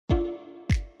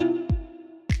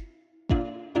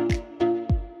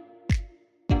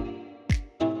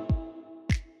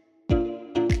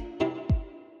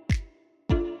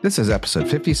This is episode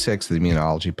 56 of the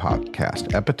Immunology Podcast,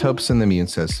 Epitopes in the Immune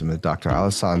System with Dr.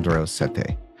 Alessandro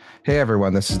Sette. Hey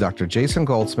everyone, this is Dr. Jason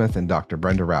Goldsmith and Dr.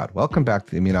 Brenda Roud. Welcome back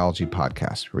to the Immunology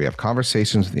Podcast, where we have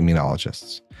conversations with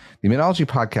immunologists. The Immunology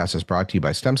Podcast is brought to you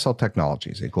by Stem Cell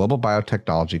Technologies, a global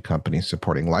biotechnology company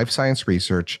supporting life science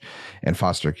research and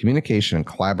foster communication and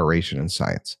collaboration in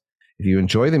science. If you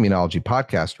enjoy the Immunology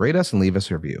Podcast, rate us and leave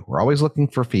us a review. We're always looking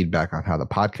for feedback on how the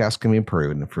podcast can be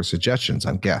improved and for suggestions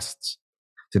on guests.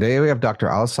 Today, we have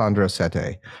Dr. Alessandro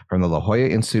Sette from the La Jolla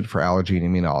Institute for Allergy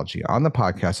and Immunology on the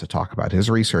podcast to talk about his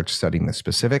research studying the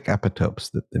specific epitopes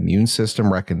that the immune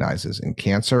system recognizes in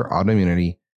cancer,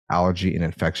 autoimmunity, allergy, and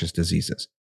infectious diseases.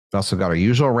 We've also got our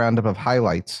usual roundup of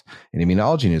highlights and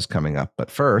immunology news coming up.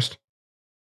 But first,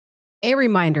 a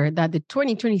reminder that the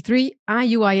 2023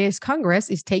 IUIS Congress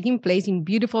is taking place in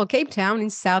beautiful Cape Town in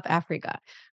South Africa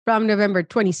from November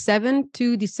 27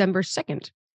 to December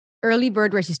 2nd. Early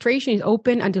bird registration is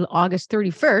open until August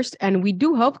 31st, and we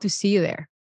do hope to see you there.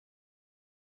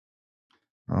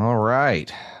 All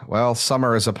right. Well,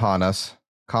 summer is upon us.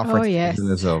 Conference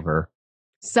season is over.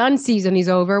 Sun season is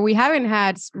over. We haven't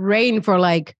had rain for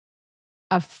like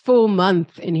a full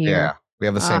month in here. Yeah, we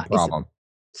have the same problem.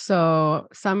 So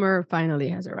summer finally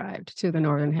has arrived to the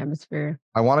Northern Hemisphere.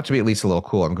 I want it to be at least a little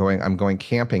cool. I'm going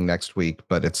camping next week,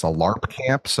 but it's a LARP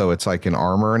camp. So it's like in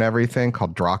armor and everything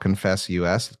called Drachenfest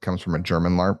US. It comes from a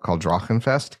German LARP called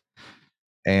Drachenfest.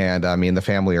 And me and the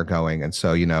family are going. And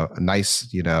so, a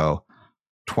nice,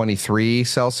 23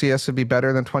 Celsius would be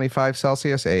better than 25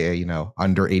 Celsius.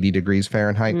 Under 80 degrees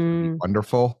Fahrenheit would be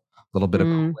wonderful. A little bit of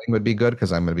cooling would be good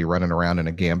because I'm going to be running around in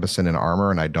a gambeson and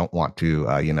armor, and I don't want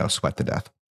to, sweat to death.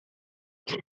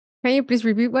 Can you please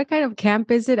repeat what kind of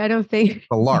camp is it? I don't think.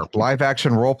 The LARP, live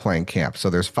action role playing camp. So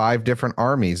there's 5 different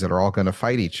armies that are all going to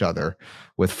fight each other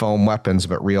with foam weapons,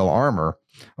 but real armor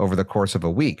over the course of a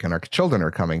week. And our children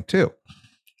are coming too.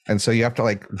 And so you have to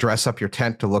like dress up your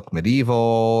tent to look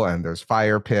medieval, and there's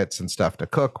fire pits and stuff to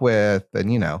cook with,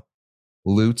 and,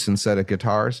 lutes instead of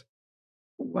guitars.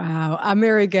 Wow.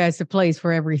 America is a place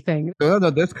for everything. No,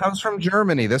 this comes from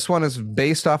Germany. This one is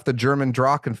based off the German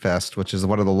Drachenfest, which is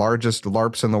one of the largest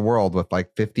LARPs in the world with like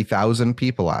 50,000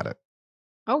 people at it.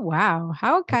 Oh, wow.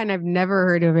 How kind of never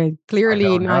heard of it.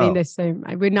 Clearly not in the same.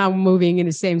 We're not moving in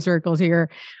the same circles here.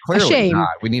 Clearly a shame.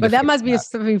 Not. We need but that must be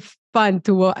something fun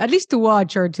to at least to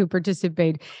watch or to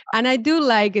participate. And I do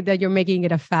like it that you're making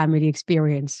it a family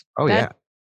experience. Oh, That's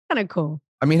kind of cool.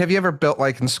 I mean, have you ever built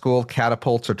like in school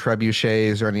catapults or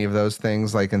trebuchets or any of those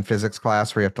things like in physics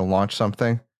class where you have to launch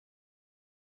something?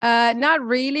 Not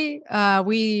really.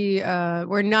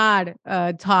 We're not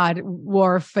taught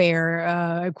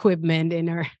warfare equipment in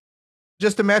our.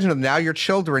 Just imagine now your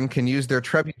children can use their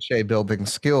trebuchet building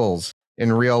skills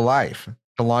in real life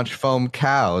to launch foam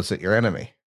cows at your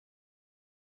enemy.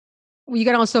 You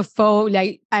can also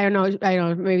like I don't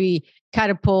know, maybe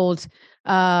catapult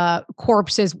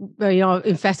corpses,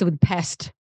 infested with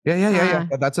pest. Yeah.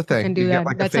 That's a thing. You get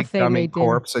like That's a fake dummy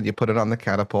corpse and you put it on the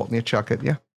catapult and you chuck it.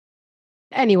 Yeah.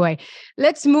 Anyway,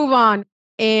 let's move on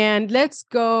and let's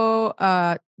go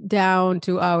down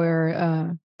to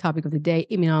our topic of the day,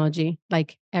 immunology,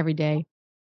 like every day,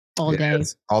 all day.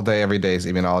 All day, every day is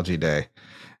immunology day.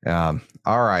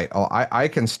 All right. I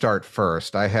can start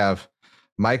first. I have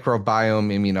microbiome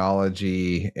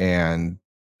immunology and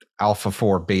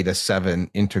alpha-4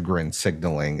 beta-7 integrin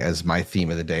signaling as my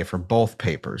theme of the day for both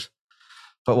papers.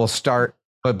 But we'll start,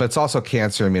 but it's also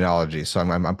cancer immunology. So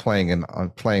I'm playing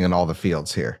in all the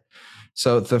fields here.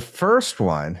 So the first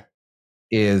one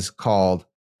is called,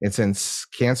 it's in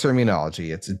cancer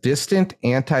immunology. It's distant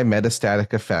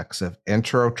anti-metastatic effects of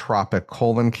enterotropic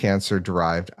colon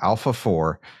cancer-derived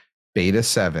alpha-4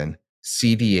 beta-7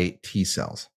 CD8 T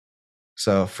cells.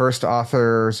 So first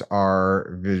authors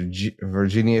are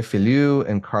Virginia Filiu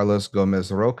and Carlos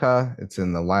Gomez Roca. It's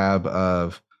in the lab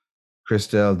of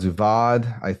Christelle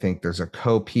Duvod. I think there's a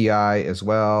co-PI as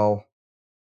well.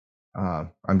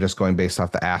 I'm just going based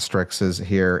off the asterisks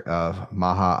here of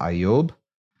Maha Ayub.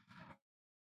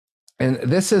 And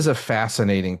this is a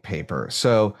fascinating paper.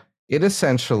 So it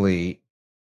essentially...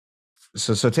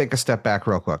 So take a step back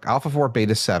real quick. Alpha-4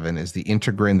 beta-7 is the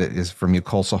integrin that is for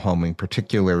mucosal homing,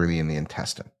 particularly in the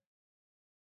intestine.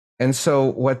 And so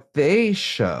what they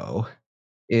show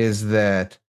is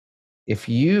that if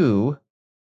you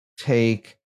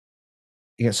take,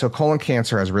 so colon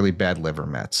cancer has really bad liver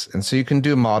mets. And so you can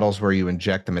do models where you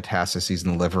inject the metastases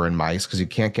in the liver in mice because you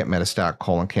can't get metastatic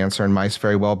colon cancer in mice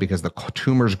very well because the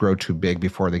tumors grow too big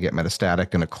before they get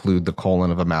metastatic and occlude the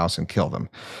colon of a mouse and kill them.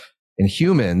 In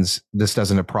humans, this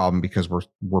doesn't a problem because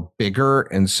we're bigger.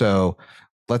 And so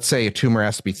let's say a tumor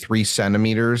has to be 3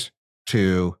 centimeters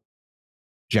to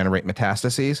generate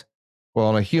metastases. Well,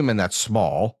 in a human, that's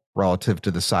small relative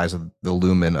to the size of the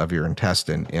lumen of your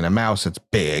intestine. In a mouse, it's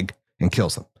big and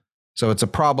kills them. So it's a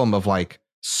problem of like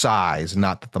size,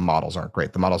 not that the models aren't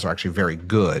great. The models are actually very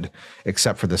good,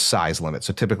 except for the size limit.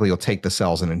 So typically you'll take the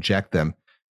cells and inject them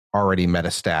already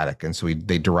metastatic. And so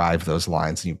they derive those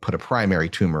lines and you put a primary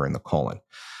tumor in the colon.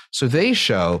 So they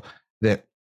show that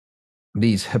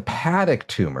these hepatic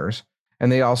tumors,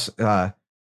 and they also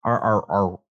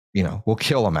are will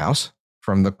kill a mouse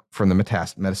from the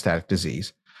metastatic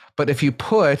disease. But if you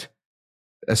put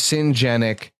a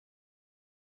syngeneic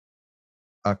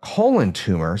colon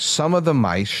tumor, some of the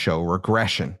mice show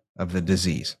regression of the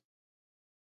disease.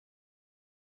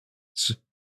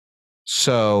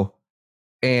 So,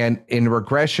 and in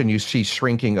regression, you see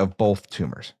shrinking of both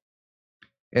tumors.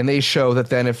 And they show that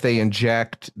then if they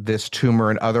inject this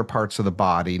tumor in other parts of the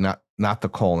body, not the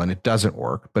colon, it doesn't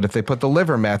work. But if they put the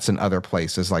liver mets in other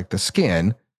places like the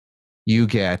skin, you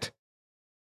get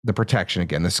the protection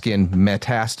again. The skin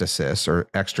metastasis or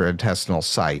extraintestinal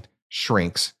site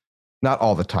shrinks, not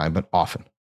all the time, but often.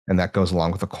 And that goes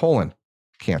along with the colon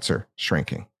cancer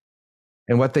shrinking.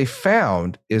 And what they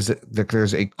found is that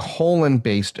there's a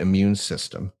colon-based immune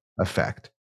system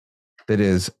effect that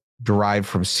is derived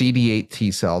from CD8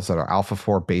 T cells that are alpha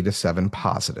 4 beta 7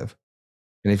 positive.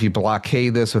 And if you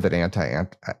blockade this with an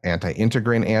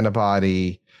anti-integrin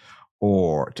antibody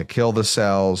or to kill the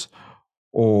cells,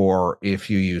 or if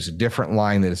you use a different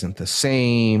line that isn't the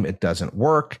same, it doesn't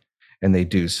work. And they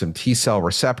do some T cell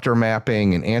receptor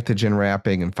mapping and antigen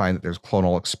mapping and find that there's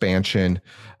clonal expansion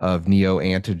of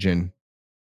neoantigen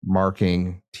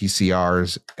marking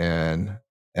TCRs and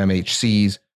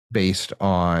MHCs based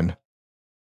on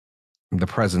the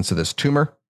presence of this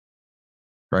tumor,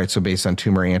 right? So based on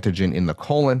tumor antigen in the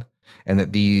colon, and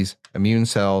that these immune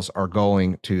cells are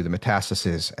going to the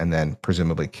metastasis and then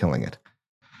presumably killing it.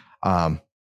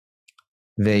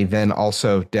 They then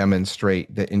also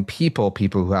demonstrate that in people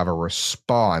who have a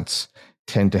response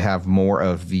tend to have more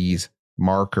of these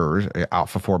markers,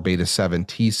 alpha 4 beta 7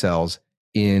 T cells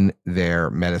in their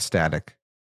metastatic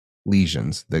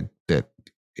lesions that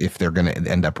if they're going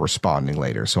to end up responding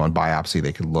later. So on biopsy,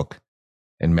 they can look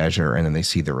and measure, and then they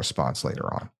see the response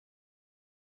later on.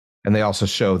 And they also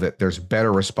show that there's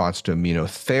better response to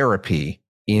immunotherapy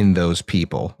in those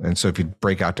people. And so if you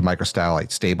break out to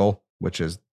microsatellite stable, which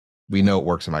is, we know it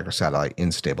works in microsatellite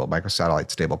unstable,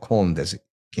 microsatellite stable colon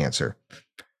cancer,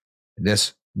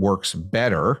 this works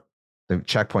better. The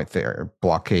checkpoint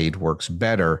blockade works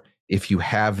better if you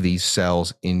have these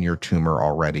cells in your tumor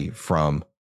already from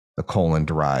the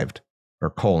colon-derived or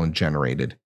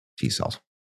colon-generated T cells.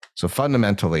 So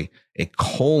fundamentally, a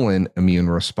colon immune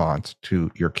response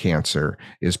to your cancer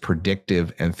is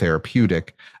predictive and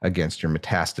therapeutic against your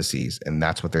metastases, and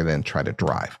that's what they then try to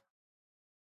drive.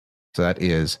 So that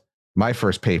is my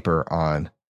first paper on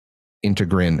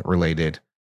integrin-related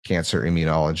cancer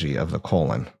immunology of the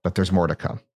colon, but there's more to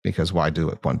come, because why do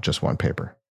it just one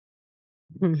paper?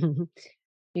 You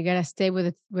gotta stay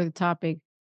with the topic.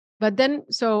 But then,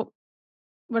 so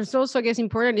what's also, I guess,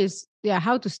 important is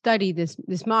how to study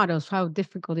these models, how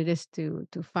difficult it is to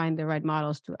find the right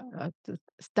models to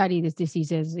study these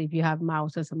diseases if you have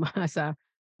mouse as a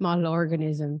model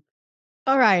organism.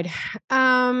 All right.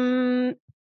 I'm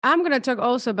going to talk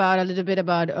also about a little bit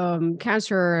about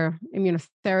cancer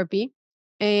immunotherapy.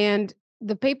 And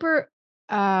the paper,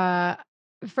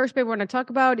 first paper I want to talk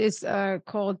about is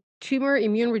called Tumor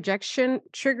Immune Rejection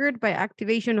Triggered by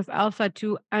Activation of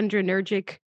Alpha-2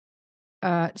 Adrenergic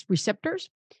Receptors.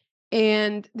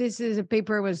 And this is a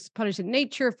paper was published in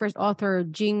Nature. First author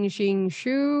Jing-Xing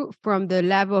Xu from the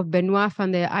lab of Benoit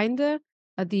van der Einde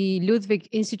at the Ludwig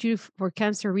Institute for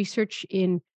Cancer Research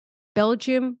in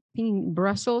Belgium, I think in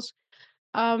Brussels.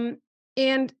 And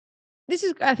this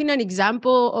is, I think, an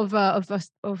example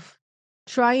of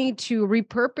trying to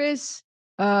repurpose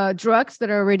drugs that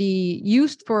are already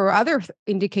used for other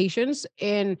indications,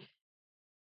 and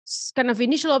kind of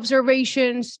initial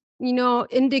observations,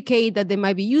 indicate that they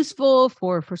might be useful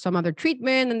for some other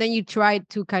treatment. And then you try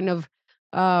to kind of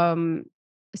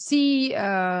see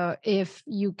if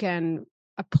you can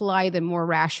apply them more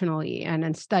rationally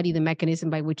and study the mechanism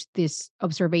by which these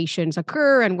observations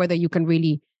occur and whether you can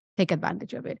really take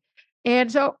advantage of it.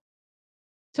 And so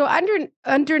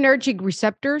adrenergic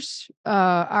receptors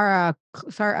belong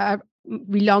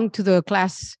to the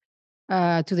class,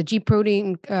 to the G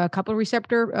protein coupled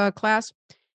receptor class.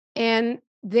 And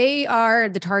they are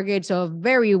the targets of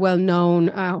very well-known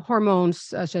hormones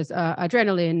such as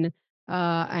adrenaline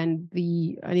and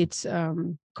its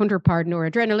counterpart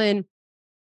noradrenaline.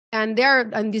 And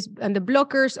the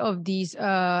blockers of these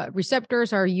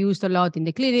receptors are used a lot in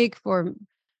the clinic for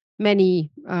many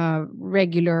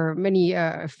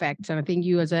effects. And I think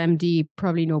you as an MD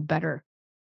probably know better.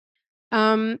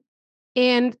 And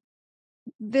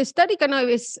the study kind of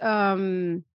is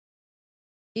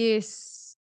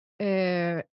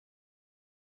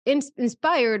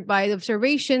inspired by the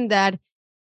observation that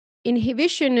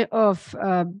inhibition of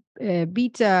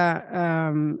beta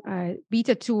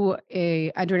 2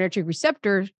 adrenergic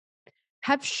receptors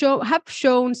have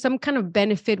shown some kind of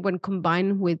benefit when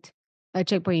combined with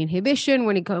checkpoint inhibition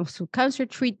when it comes to cancer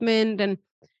treatment.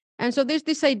 And so there's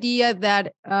this idea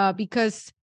that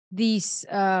because these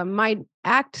might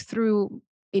act through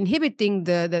inhibiting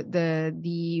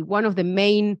the one of the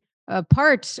main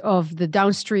parts of the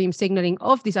downstream signaling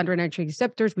of these adrenergic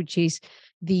receptors, which is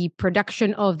the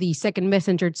production of the second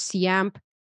messenger cAMP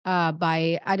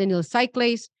by adenyl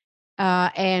cyclase,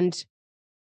 and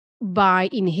by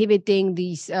inhibiting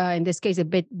these, in this case,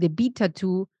 the beta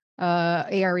 2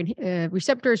 AR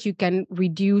receptors, you can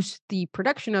reduce the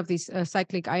production of this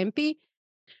cyclic IMP.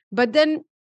 But then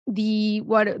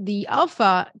the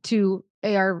alpha 2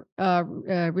 AR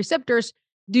receptors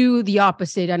do the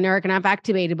opposite, and are kind of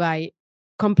activated by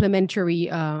complementary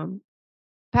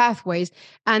pathways.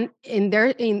 And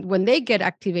when they get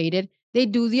activated, they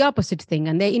do the opposite thing,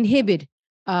 and they inhibit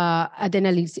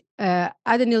adenyl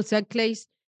cyclase,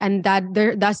 and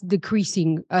that's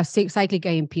decreasing cyclic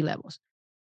AMP levels.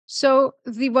 So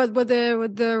what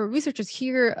the researchers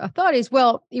here thought is,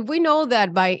 well, if we know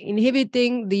that by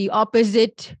inhibiting the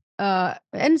opposite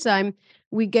enzyme,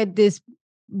 we get this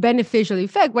beneficial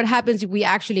effect, what happens if we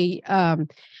actually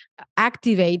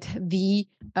activate the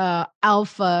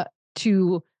alpha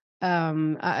 2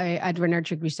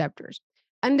 adrenergic receptors?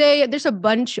 And there's a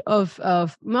bunch of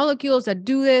molecules that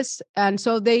do this. And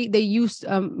so they use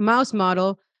a mouse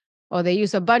model, or they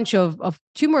use a bunch of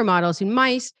tumor models in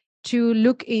mice to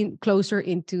look closer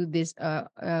into this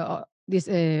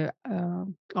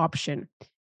option.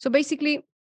 So basically,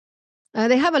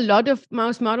 they have a lot of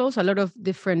mouse models, a lot of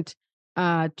different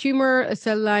tumor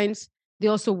cell lines. They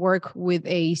also work with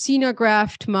a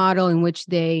xenograft model in which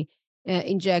they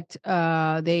inject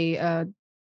cell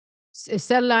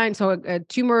lines, so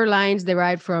tumor lines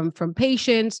derived from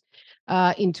patients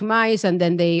into mice, and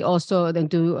then they also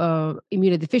do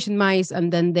immunodeficient mice,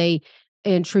 and then they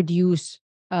introduce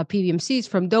PBMCs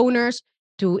from donors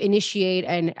to initiate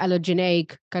an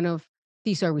allogeneic kind of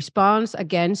T-cell response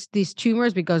against these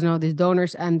tumors, because now these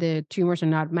donors and the tumors are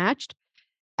not matched.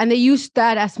 And they use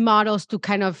that as models to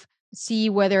kind of see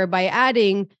whether by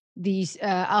adding these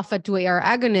alpha 2 AR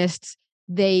agonists,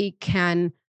 they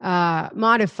can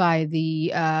modify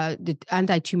the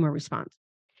anti-tumor response.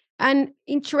 And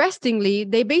interestingly,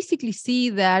 they basically see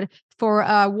that for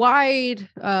a wide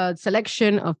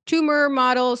selection of tumor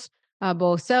models,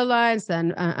 both cell lines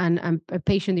and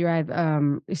patient-derived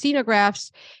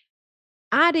xenografts,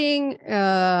 adding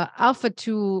alpha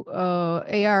 2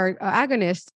 AR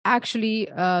agonists actually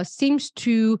seems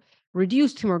to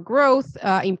reduce tumor growth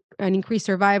and increase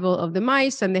survival of the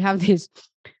mice. And they have this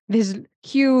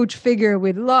huge figure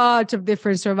with lots of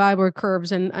different survival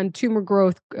curves and tumor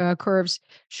growth curves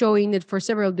showing it for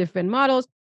several different models.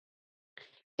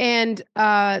 And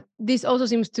this also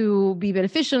seems to be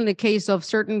beneficial in the case of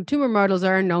certain tumor models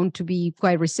that are known to be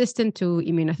quite resistant to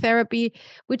immunotherapy,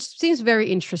 which seems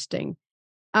very interesting.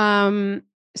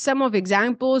 Some of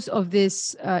examples of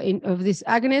this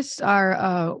agonists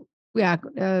are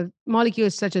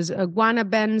molecules such as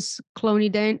guanabens,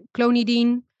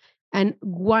 clonidine, and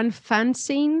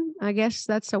guanfacine. I guess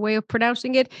that's a way of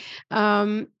pronouncing it.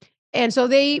 And so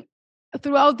they,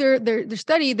 throughout their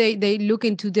study, they look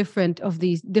into different of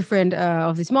these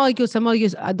molecules. Some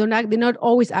molecules they not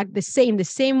always act the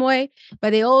same way, but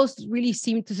they all really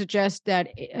seem to suggest that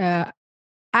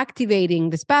activating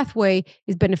this pathway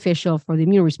is beneficial for the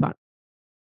immune response.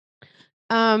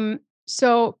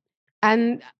 So,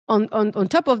 and on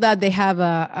top of that, they have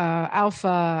a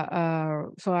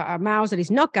mouse that is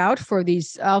knockout for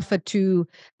this alpha 2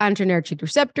 adrenergic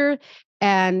receptor,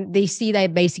 and they see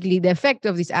that basically the effect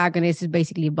of this agonist is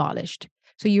basically abolished.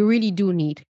 So you really do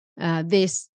need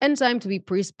this enzyme to be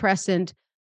present,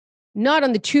 not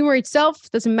on the tumor itself.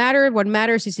 Doesn't matter. What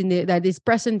matters is that it's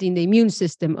present in the immune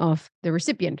system of the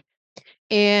recipient.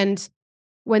 And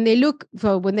when they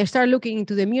start looking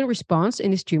into the immune response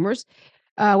in these tumors,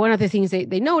 one of the things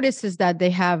they notice is that they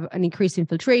have an increased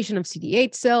infiltration of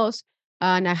CD8 cells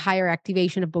and a higher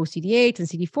activation of both CD8 and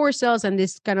CD4 cells. And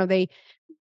this kind of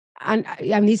and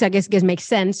these I guess makes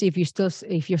sense if you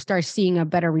start seeing a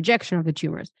better rejection of the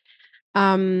tumors.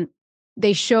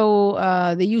 they show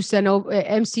they use an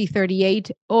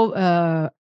MC38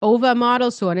 OVA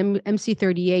model, so an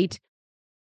MC38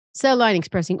 cell line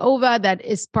expressing OVA that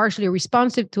is partially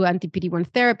responsive to anti-PD-1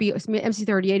 therapy.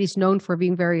 MC38 is known for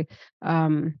being very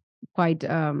quite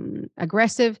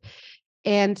aggressive.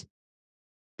 And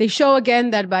they show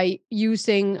again that by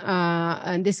using,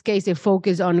 in this case, they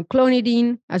focus on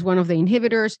clonidine as one of the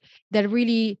inhibitors, that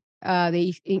really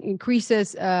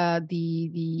increases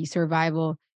the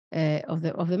survival of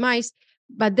the mice.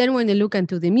 But then when they look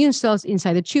into the immune cells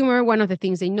inside the tumor, one of the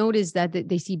things they notice is that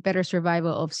they see better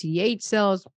survival of CD8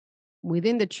 cells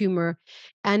within the tumor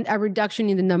and a reduction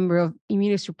in the number of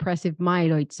immunosuppressive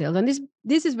myeloid cells. And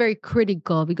this is very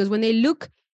critical because when they look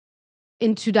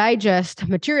into digest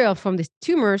material from these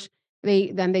tumors,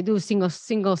 they do single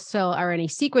cell RNA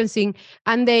sequencing,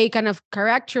 and they kind of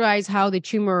characterize how the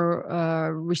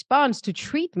tumor responds to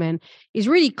treatment. It's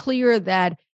really clear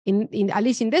that in at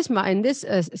least in this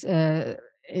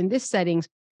settings,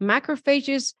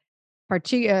 macrophages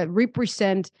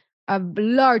represent a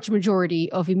large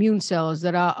majority of immune cells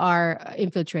that are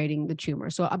infiltrating the tumor.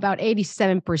 So about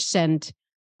 87%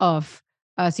 of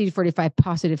CD45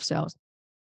 positive cells.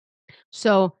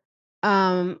 So,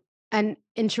 and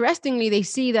interestingly, they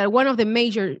see that one of the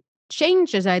major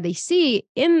changes that they see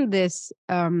in this,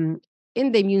 in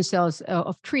the immune cells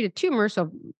of treated tumors,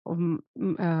 of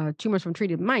tumors from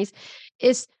treated mice,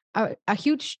 is a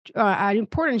huge, an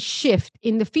important shift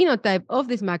in the phenotype of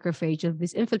this macrophage, of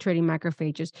these infiltrating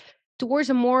macrophages, towards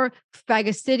a more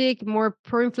phagocytic, more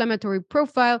pro-inflammatory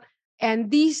profile.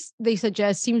 And these, they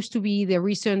suggest, seems to be the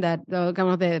reason that kind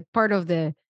of the part of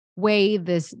the way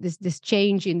this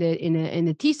change in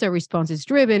the T cell response is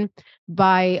driven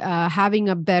by having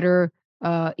a better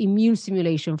immune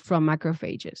stimulation from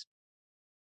macrophages.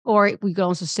 Or we can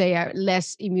also say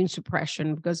less immune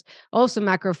suppression, because also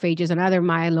macrophages and other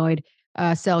myeloid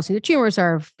cells in the tumors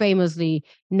are famously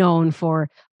known for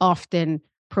often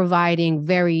providing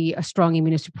very strong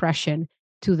immunosuppression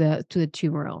to the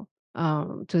tumoral,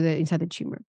 inside the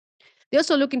tumor. They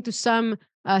also look into some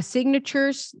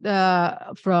signatures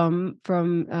from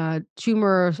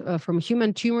tumor from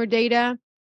human tumor data.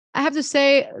 I have to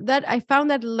say that I found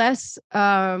that less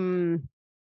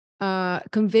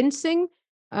convincing,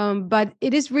 but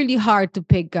it is really hard to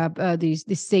pick up these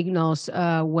signals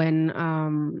when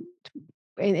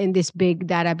in this big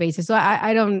databases. So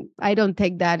I don't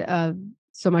take that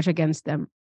so much against them.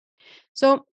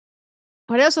 So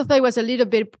what I also thought was a little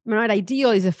bit not ideal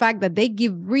is the fact that they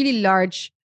give really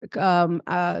large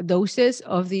doses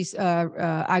of these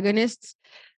agonists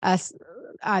as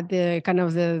at the kind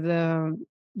of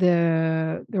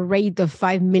the rate of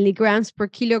 5 milligrams per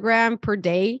kilogram per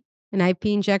day in IP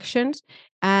injections.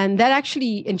 And that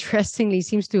actually, interestingly,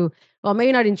 seems to, well,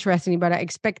 maybe not interestingly, but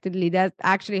expectedly, that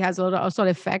actually has also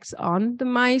effects on the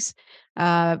mice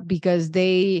because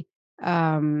they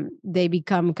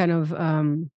become kind of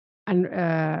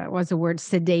what's the word,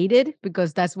 sedated,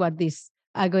 because that's what these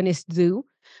agonists do.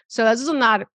 So that's also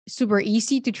not super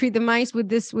easy to treat the mice with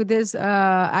this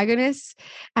agonists.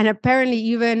 And apparently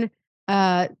even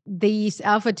these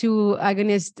alpha-2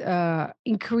 agonists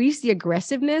increase the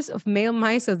aggressiveness of male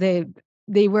mice. So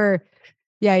they were,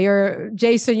 yeah, you're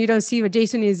Jason, you don't see, but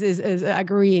Jason is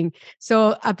agreeing.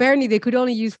 So apparently they could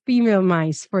only use female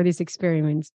mice for these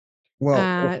experiments.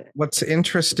 Well, what's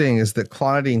interesting is that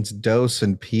clonidine's dose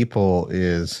in people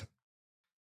is,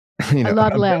 a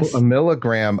lot less. A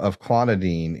milligram of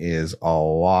clonidine is a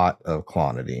lot of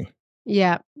clonidine.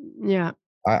 Yeah.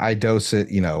 I dose it,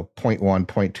 0.1,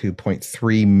 0.2,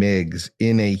 0.3 mgs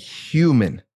in a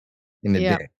human in a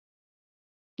day.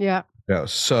 Yeah.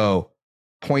 So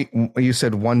you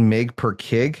said 1 mg per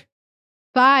kg?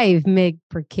 5 mg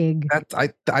per kg.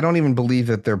 I don't even believe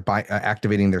that they're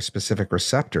activating their specific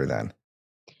receptor then.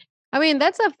 I mean,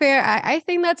 that's a fair, I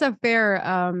think that's a fair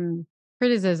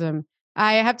criticism.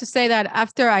 I have to say that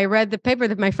after I read the paper,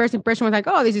 that my first impression was like,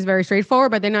 oh, this is very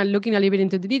straightforward. But then I'm looking a little bit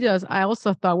into the details. I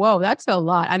also thought, whoa, that's a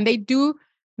lot. And they do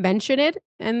mention it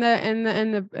in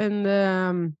the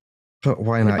but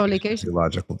why not use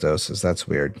physiological doses? That's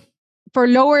weird. For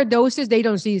lower doses, they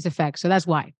don't see these effects. So that's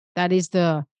why. That is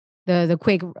the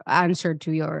quick answer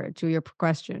to your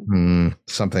question.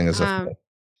 Something is a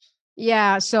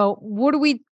yeah. So would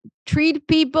we treat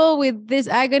people with these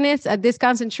agonists at these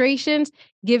concentrations,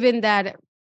 given that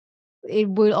it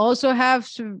will also have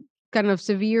kind of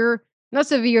severe, not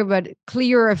severe, but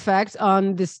clear effects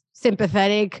on this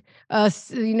sympathetic,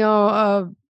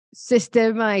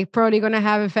 system, like probably going to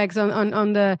have effects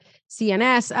on the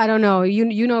CNS. I don't know.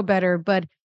 You know better, but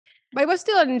it was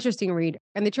still an interesting read,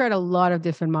 and they tried a lot of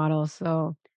different models.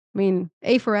 So, I mean,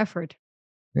 A for effort.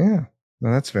 Yeah.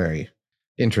 Well, that's very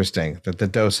interesting that the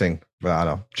dosing, well, I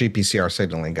don't know, GPCR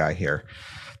signaling guy here,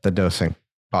 the dosing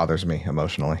bothers me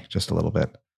emotionally just a little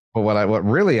bit. But what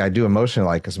really I do emotionally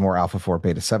like is more alpha 4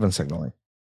 beta 7 signaling.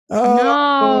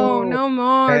 No, Oh, no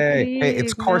more, hey,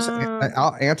 it's please. course No.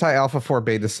 anti alpha 4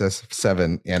 beta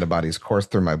 7 antibodies course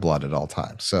through my blood at all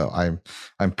times. So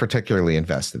I'm particularly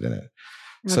invested in it.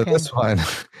 So Okay. this one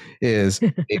is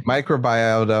a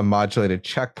microbiota modulated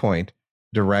checkpoint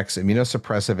directs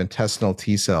immunosuppressive intestinal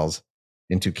T cells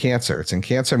into cancer. It's in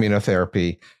cancer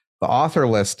immunotherapy. The author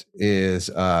list is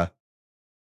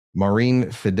Maureen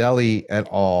Fideli et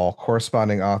al.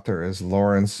 Corresponding author is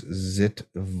Lawrence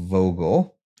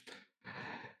Zitvogel.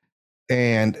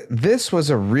 And this was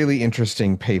a really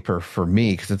interesting paper for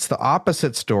me because it's the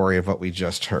opposite story of what we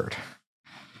just heard.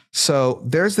 So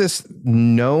there's this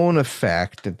known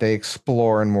effect that they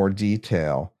explore in more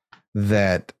detail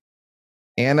that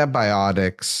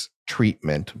antibiotics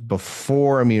treatment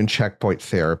before immune checkpoint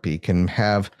therapy can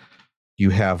have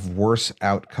worse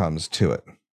outcomes to it.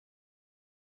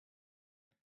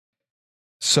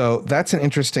 So that's an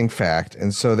interesting fact.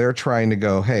 And so they're trying to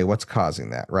go, hey, what's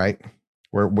causing that, right?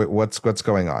 What's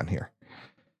going on here?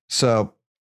 So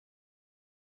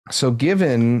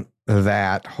given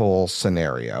that whole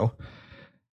scenario,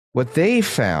 what they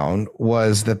found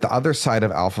was that the other side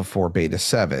of alpha 4 beta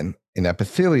 7 in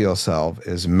epithelial cell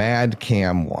is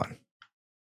MADCAM1,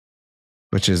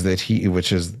 which is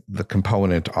the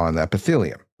component on the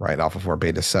epithelium, right? Alpha 4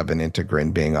 beta 7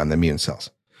 integrin being on the immune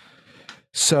cells.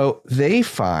 So they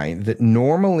find that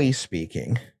normally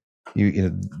speaking,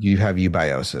 you have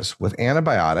eubiosis with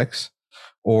antibiotics,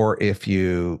 or if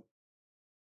you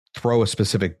throw a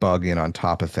specific bug in on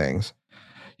top of things,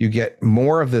 you get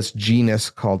more of this genus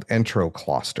called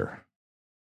enterocloster.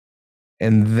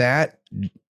 And that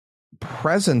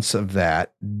presence of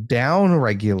that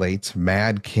downregulates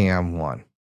MADCAM1.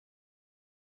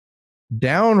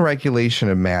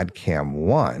 Downregulation of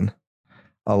MADCAM1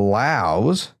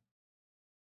 allows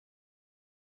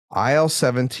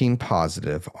IL-17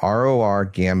 positive, ROR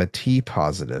gamma T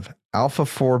positive, alpha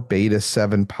 4 beta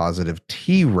 7 positive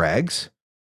Tregs.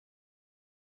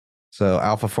 So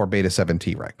alpha 4 beta 7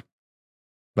 Treg.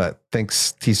 But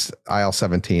thinks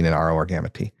IL-17 and ROR gamma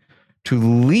T to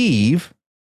leave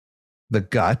the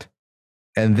gut,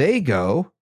 and they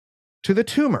go to the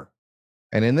tumor.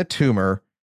 And in the tumor,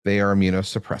 they are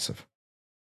immunosuppressive.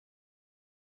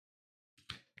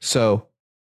 So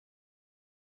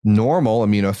normal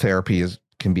immunotherapy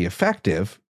can be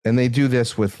effective, and they do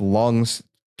this with lungs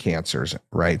cancers,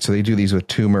 right? So they do these with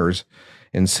tumors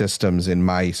in systems in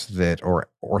mice that are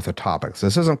orthotopics.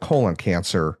 This isn't colon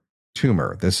cancer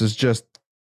tumor. This is just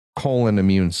colon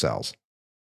immune cells.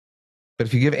 But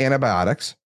if you give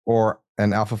antibiotics or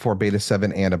an alpha 4 beta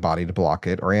 7 antibody to block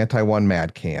it, or anti-1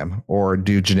 MADCAM, or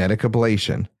do genetic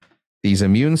ablation, these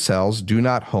immune cells do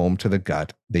not home to the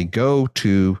gut. They go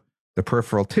to the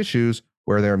peripheral tissues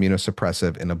where they're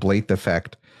immunosuppressive and ablate the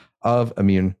effect of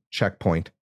immune checkpoint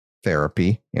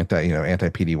therapy,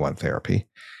 anti-PD-1 therapy.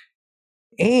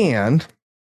 And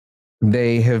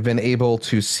they have been able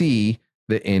to see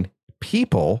that in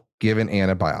people given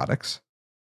antibiotics,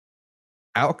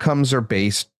 outcomes are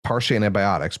based partially on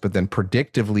antibiotics, but then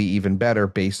predictively even better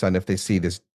based on if they see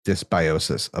this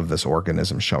dysbiosis of this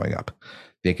organism showing up.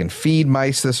 They can feed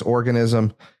mice this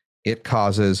organism. It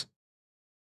causes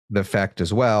the effect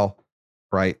as well,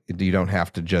 right? You don't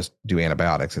have to just do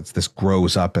antibiotics. This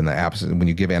grows up in the absence. When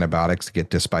you give antibiotics to get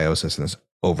dysbiosis, and this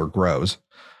overgrows.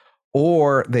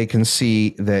 Or they can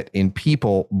see that in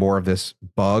people, more of this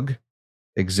bug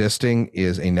existing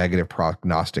is a negative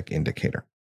prognostic indicator.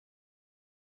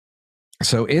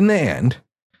 So in the end,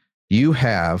 you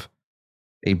have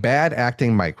a bad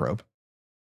acting microbe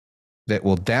that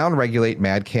will downregulate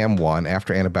MADCAM1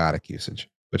 after antibiotic usage,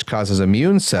 which causes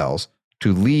immune cells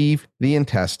to leave the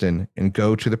intestine and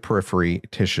go to the periphery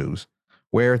tissues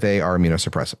where they are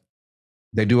immunosuppressive.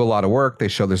 They do a lot of work. They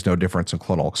show there's no difference in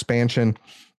clonal expansion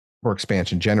or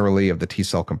expansion generally of the T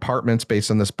cell compartments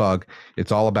based on this bug.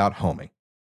 It's all about homing.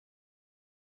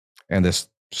 And this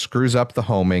screws up the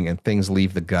homing, and things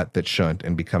leave the gut that shouldn't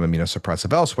and become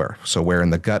immunosuppressive elsewhere. So where in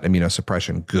the gut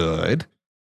immunosuppression, good.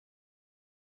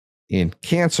 In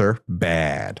cancer,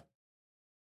 bad.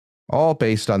 All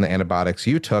based on the antibiotics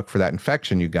you took for that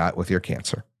infection you got with your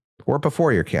cancer, or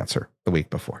before your cancer, the week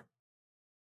before.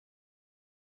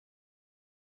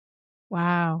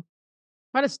 Wow.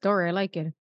 What a story. I like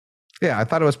it. Yeah, I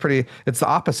thought it was pretty. It's the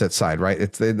opposite side, right?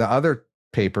 It's the other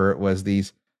paper was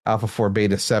these alpha 4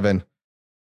 beta 7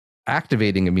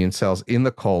 activating immune cells in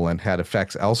the colon had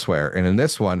effects elsewhere. And in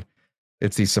this one,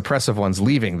 it's these suppressive ones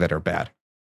leaving that are bad.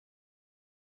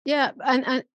 Yeah,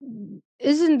 and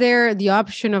isn't there the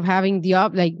option of having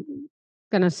like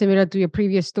kind of similar to your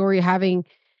previous story, having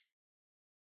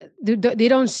they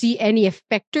don't see any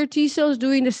effector T cells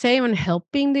doing the same and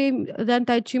helping the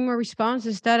anti-tumor response?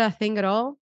 Is that a thing at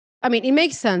all? I mean, it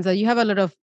makes sense that you have a lot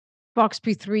of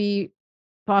FOXP3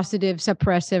 positive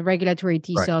suppressive regulatory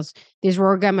T Right. cells. These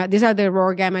are the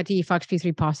ROR gamma T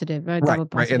FOXP3 positive, Right. double Right.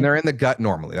 And positive. they're in the gut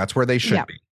normally. That's where they should Yeah,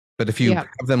 be. But if you yeah,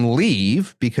 have them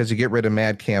leave because you get rid of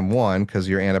MADCAM1 because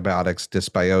your antibiotics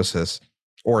dysbiosis,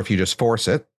 or if you just force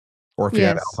it, or if you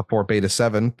have yes. alpha 4 beta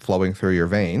 7 flowing through your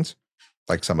veins,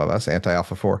 like some of us, anti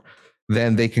alpha 4,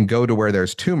 then they can go to where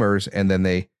there's tumors and then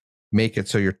they make it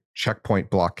so your checkpoint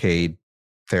blockade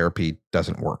therapy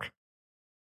doesn't work.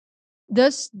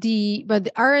 But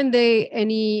aren't they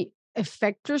any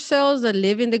effector cells that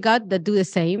live in the gut that do the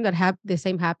same, that have the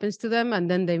same happens to them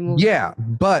and then they move? Yeah,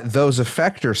 but those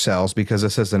effector cells, because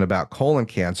this isn't about colon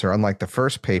cancer, unlike the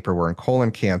first paper where in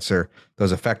colon cancer,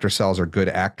 those effector cells are good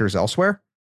actors elsewhere,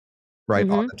 right,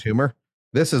 on Mm-hmm. the tumor.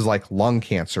 This is like lung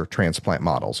cancer transplant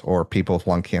models or people with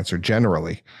lung cancer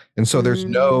generally. And so there's Mm.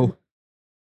 no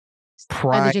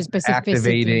prime Antigen specificity.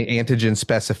 activating antigen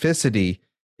specificity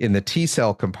in the T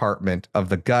cell compartment of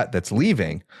the gut that's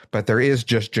leaving, but there is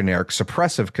just generic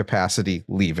suppressive capacity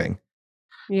leaving.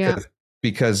 Yeah.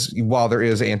 Because while there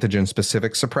is antigen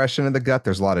specific suppression in the gut,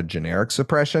 there's a lot of generic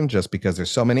suppression just because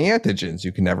there's so many antigens,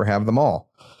 you can never have them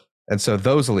all. And so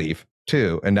those leave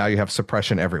too. And now you have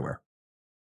suppression everywhere.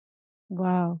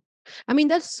 Wow. I mean,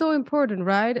 that's so important,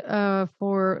 right?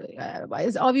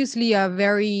 It's obviously a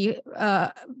very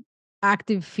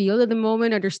active field at the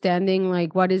moment, understanding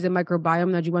like what is the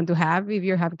microbiome that you want to have if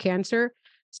you have cancer,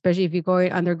 especially if you're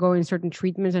undergoing certain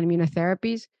treatments and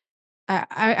immunotherapies.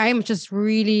 I am just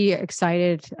really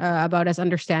excited about us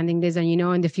understanding this, and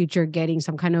in the future getting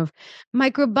some kind of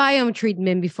microbiome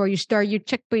treatment before you start your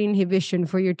checkpoint inhibition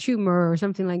for your tumor or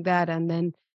something like that, and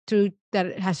then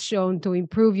that has shown to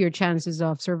improve your chances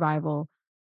of survival.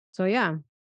 So yeah,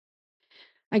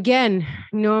 again,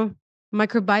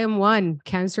 microbiome one,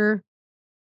 cancer.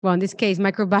 Well, in this case,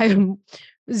 microbiome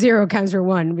zero, cancer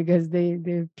one, because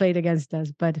they played against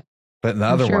us. But But the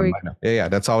I'm other sure one we. might not. Yeah,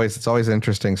 it's always an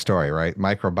interesting story, right?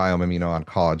 Microbiome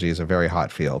immuno-oncology is a very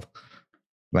hot field.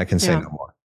 And I can say Yeah. no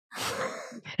more.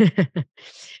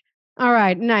 All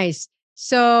right, nice.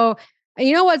 So,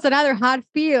 you know what's another hot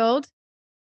field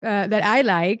that I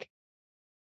like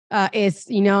is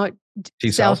T cell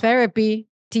cells. therapy,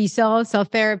 T cells, cell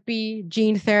therapy,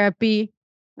 gene therapy,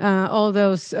 all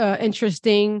those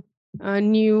interesting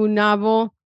new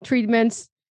novel treatments.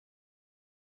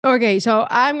 Okay, so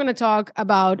I'm going to talk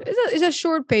about it's a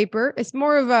short paper. It's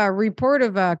more of a report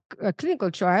of a clinical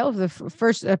trial of the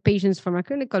first patients from a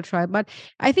clinical trial. But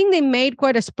I think they made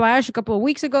quite a splash a couple of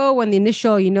weeks ago when the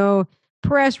initial,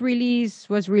 press release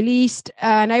was released.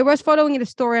 And I was following the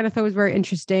story and I thought it was very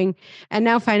interesting. And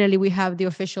now finally we have the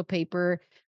official paper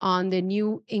on the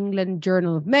New England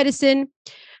Journal of Medicine.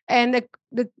 And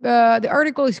the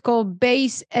article is called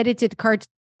 "Base Edited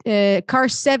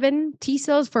CAR7 T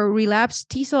cells for relapsed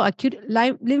T cell acute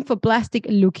lymphoblastic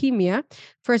leukemia."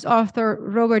 First author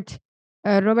Robert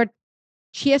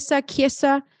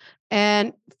Chiesa,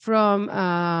 and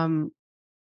from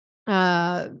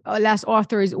last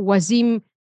author is Wasim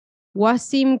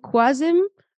Kwazim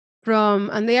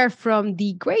and they are from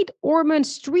the Great Ormond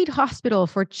Street Hospital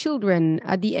for Children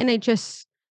at the NHS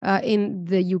in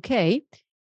the UK.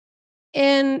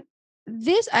 And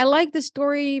I like the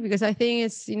story because I think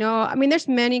it's, I mean, there's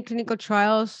many clinical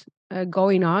trials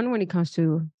going on when it comes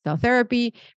to cell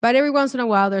therapy, but every once in a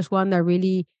while, there's one that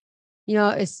really,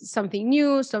 is something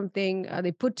new, something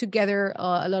they put together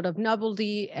a lot of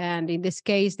novelty. And in this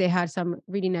case, they had some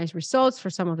really nice results for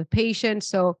some of the patients.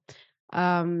 So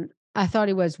I thought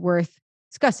it was worth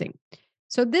discussing.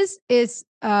 So this is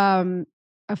a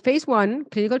phase 1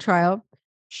 clinical trial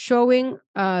showing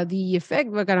the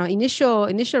effect, kind of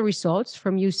initial results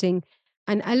from using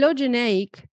an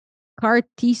allogeneic CAR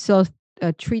T cell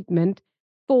treatment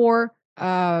for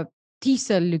T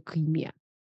cell leukemia.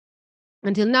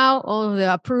 Until now, all of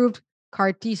the approved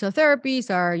CAR T cell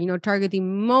therapies are,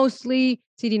 targeting mostly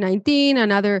CD19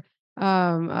 and other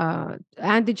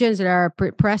antigens that are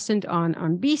present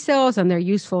on B cells, and they're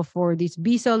useful for these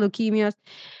B cell leukemias.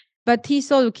 But T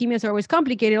cell leukemias are always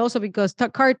complicated also because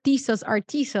CAR T cells are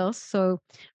T cells. So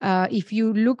if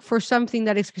you look for something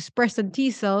that is expressed in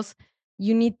T cells,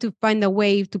 you need to find a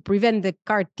way to prevent the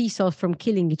CAR T cells from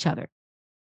killing each other.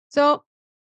 So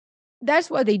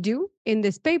that's what they do in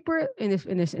this paper, in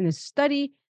this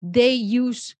study. They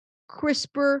use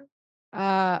CRISPR,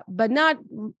 but not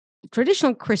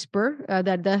traditional CRISPR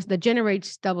that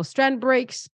generates double-strand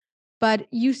breaks, but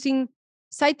using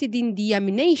cytidine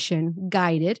deamination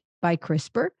guided by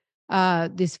CRISPR,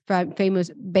 these famous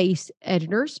base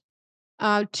editors,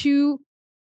 to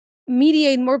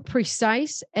mediate more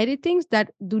precise editings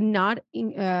that do not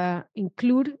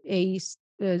include a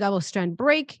double-strand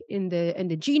break in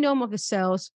the genome of the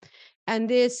cells, and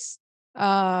this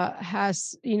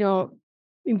has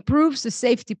improves the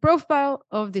safety profile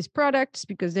of these products,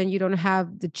 because then you don't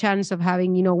have the chance of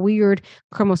having weird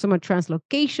chromosomal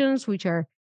translocations, which are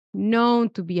known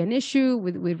to be an issue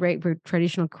with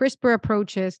traditional CRISPR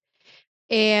approaches.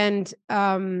 And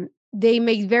they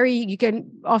make you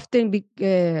can often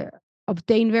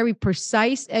obtain very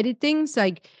precise editings,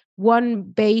 like one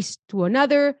base to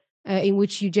another, in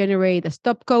which you generate a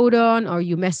stop codon, or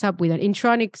you mess up with an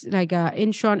intronic, like a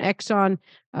intron exon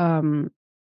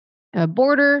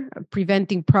border,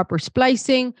 preventing proper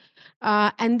splicing.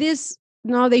 And this,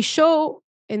 now they show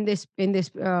in this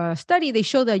study, they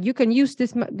show that you can use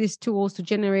these tools to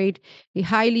generate a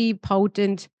highly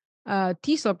potent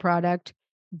T cell product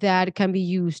that can be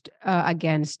used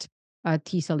against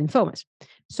T cell lymphomas.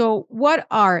 So what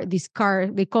are these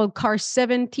they call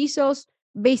CAR7 T cells?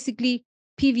 Basically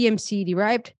PVMC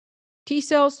derived T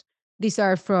cells. These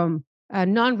are from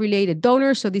non-related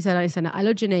donors. So this is an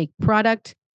allogeneic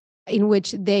product in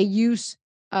which they use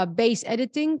base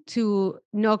editing to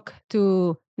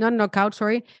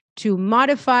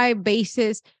modify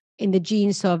bases in the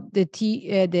genes of the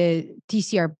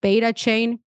TCR beta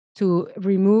chain to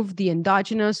remove the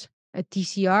endogenous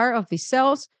TCR of the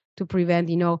cells to prevent,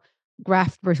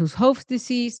 graft versus host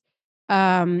disease.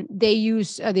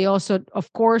 They also,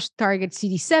 of course, target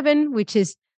CD7, which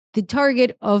is the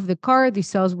target of the CAR the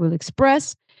cells will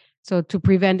express. So to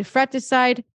prevent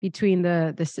fratricide between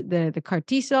the CAR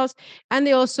T cells. And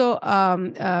they also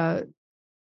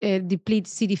deplete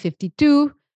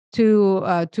CD52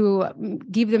 to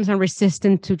give them some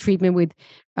resistance to treatment with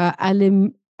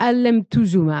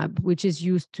alemtuzumab, which is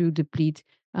used to deplete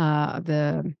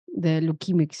the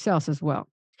leukemic cells as well.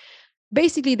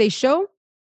 Basically, they show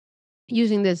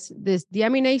using this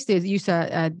deaminase, they use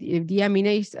a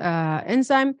deaminase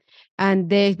enzyme, and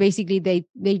they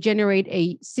generate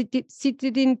a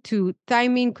cytidine to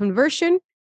thymine conversion,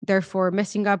 therefore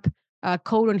messing up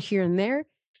codon here and there.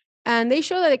 And they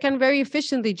show that they can very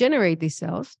efficiently generate these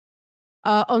cells.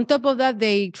 On top of that,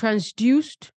 they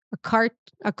transduced a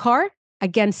CAR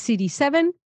against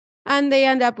CD7, and they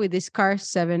end up with these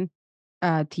CAR7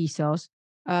 T cells.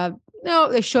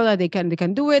 They show that they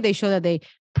can do it. They show that they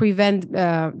prevent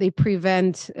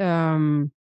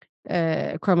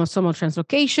chromosomal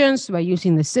translocations by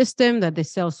using the system, that the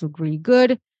cells look really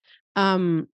good.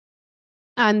 And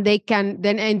they can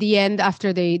then, in the end,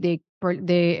 after they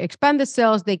expand the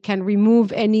cells, they can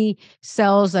remove any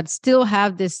cells that still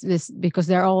have this because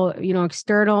they're all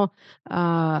external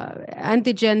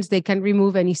antigens. They can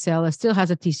remove any cell that still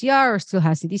has a TCR or still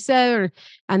has CD7,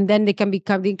 and then they can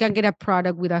get a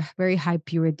product with a very high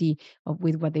purity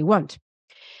with what they want.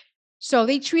 So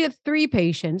they treated three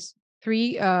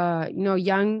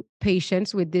young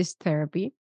patients with this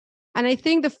therapy. And I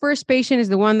think the first patient is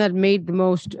the one that made the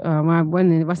most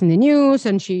when it was in the news,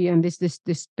 and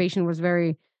this patient was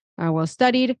very well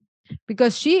studied,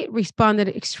 because she responded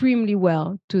extremely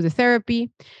well to the therapy,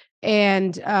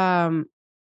 and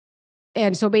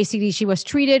so basically she was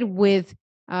treated with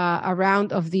a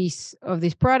round of this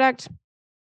product,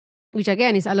 which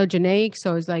again is allogeneic,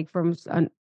 so it's like from a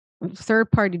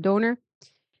third-party donor,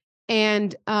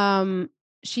 and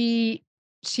she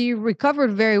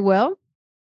recovered very well.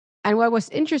 And what was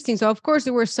interesting, so of course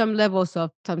there were some levels of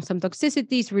some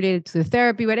toxicities related to the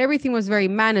therapy, but everything was very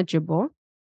manageable.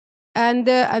 And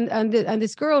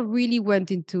this girl really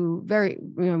went into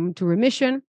to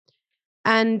remission.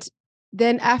 And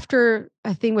then after,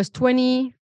 I think it was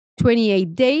 28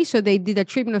 days, so they did a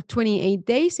treatment of 28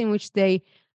 days in which they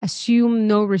assumed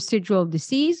no residual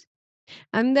disease.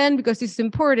 And then, because this is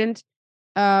important,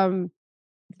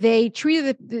 they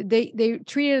treated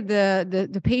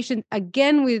the patient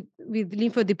again with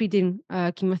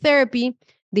lymphodepleting chemotherapy.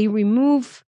 They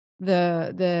remove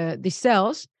the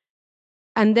cells,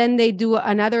 and then they do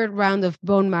another round of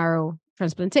bone marrow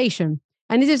transplantation.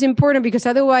 And this is important because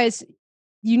otherwise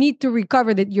you need to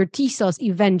recover your T cells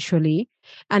eventually,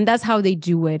 and that's how they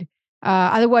do it.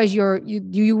 Otherwise,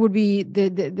 you would be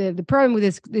the problem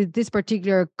with this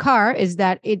particular CAR is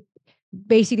that it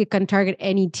basically can target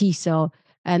any T cell,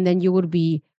 and then you would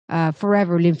be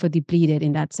forever lymphodepleted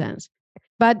in that sense.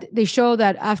 But they show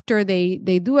that after they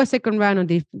do a second round of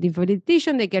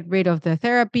lymphodepletion, they get rid of the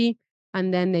therapy,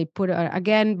 and then they put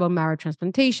again bone marrow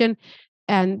transplantation,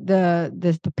 and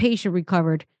the patient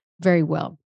recovered very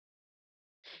well.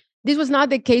 This was not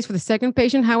the case for the second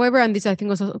patient, however, and this I think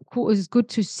was cool. Is good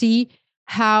to see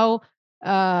how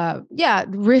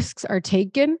risks are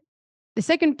taken. The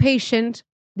second patient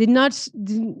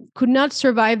could not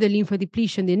survive the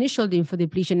lymphodepletion, the initial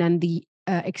lymphodepletion, and the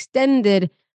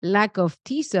extended lack of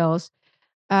T cells,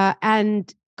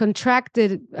 and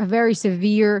contracted a very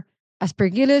severe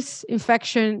Aspergillus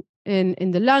infection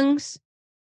in the lungs.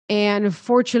 And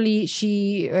unfortunately,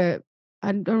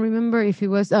 I don't remember if it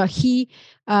was he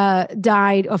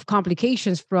died of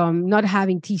complications from not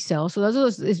having T cells. So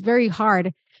it's very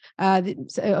hard.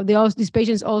 These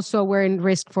patients also were in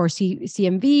risk for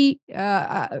CMV,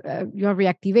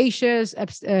 reactivations,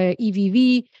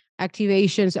 EVV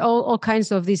activations, all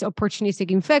kinds of these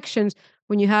opportunistic infections.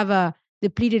 When you have a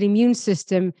depleted immune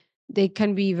system, they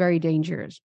can be very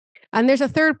dangerous. And there's a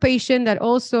third patient that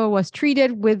also was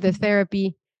treated with the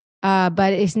therapy,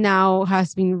 but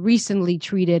has been recently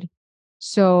treated.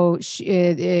 So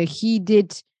he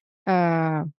did.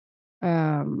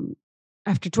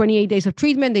 After 28 days of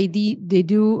treatment, they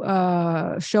do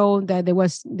show that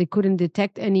they couldn't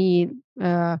detect any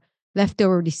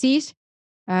leftover disease,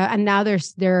 and now they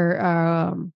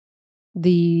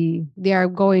are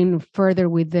going further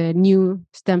with the new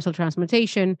stem cell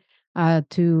transplantation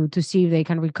to see if they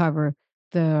can recover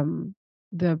the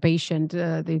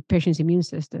patient's immune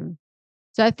system.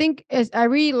 So I think I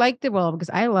really liked it, because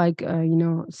I like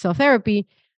cell therapy,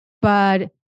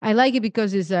 but I like it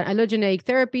because it's an allogeneic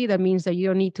therapy. That means that you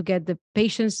don't need to get the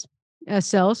patient's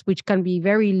cells, which can be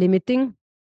very limiting.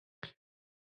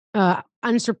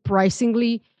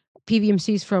 Unsurprisingly,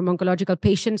 PBMCs from oncological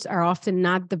patients are often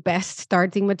not the best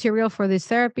starting material for these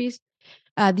therapies.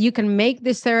 You can make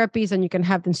these therapies and you can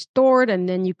have them stored, and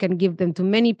then you can give them to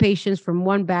many patients from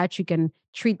one batch. You can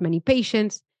treat many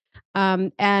patients.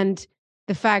 And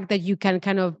the fact that you can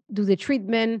kind of do the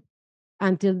treatment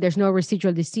until there's no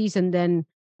residual disease, and then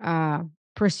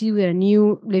pursue a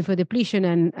new lymphodepletion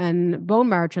and bone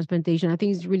marrow transplantation, I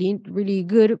think is really, really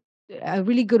good. A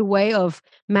really good way of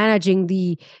managing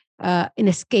the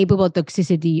inescapable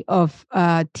toxicity of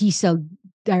T cell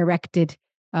directed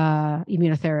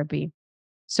immunotherapy.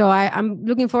 So I'm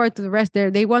looking forward to the rest there.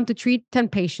 They want to treat 10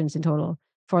 patients in total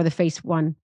for the phase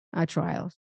 1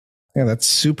 trials. Yeah, that's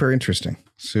super interesting.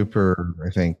 I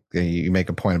think you make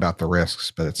a point about the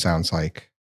risks, but it sounds like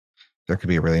there could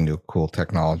be a really new, cool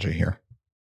technology here.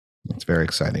 It's very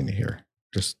exciting to hear.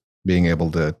 Just being able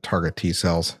to target T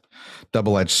cells,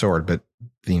 double-edged sword, but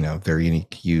their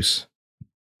unique use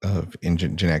of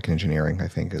genetic engineering, I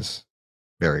think, is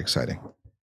very exciting.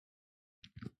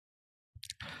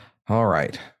 All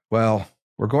right. Well,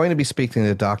 we're going to be speaking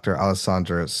to Dr.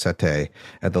 Alessandro Sette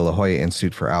at the La Jolla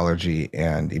Institute for Allergy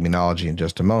and Immunology in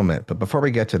just a moment. But before we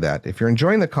get to that, if you're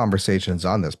enjoying the conversations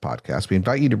on this podcast, we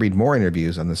invite you to read more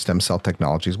interviews on the Stem Cell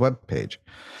Technologies webpage.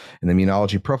 In the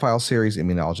Immunology Profile Series,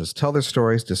 immunologists tell their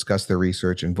stories, discuss their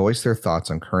research, and voice their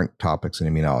thoughts on current topics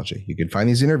in immunology. You can find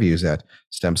these interviews at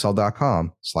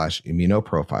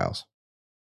stemcell.com/immunoprofiles.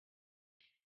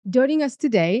 Joining us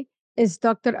today is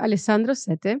Dr. Alessandro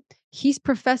Sette. He's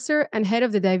professor and head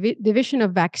of the Division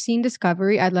of Vaccine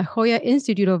Discovery at La Jolla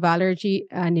Institute of Allergy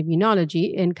and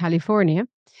Immunology in California.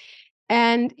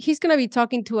 And he's going to be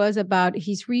talking to us about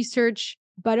his research,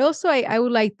 but also I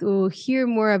would like to hear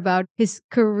more about his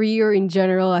career in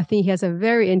general. I think he has a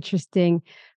very interesting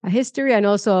history, and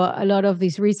also a lot of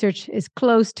this research is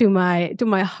close to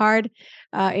my heart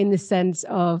in the sense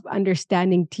of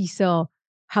understanding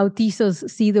how T cells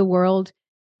see the world.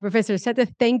 Professor Sette,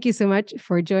 thank you so much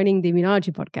for joining the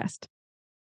Immunology Podcast.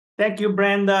 Thank you,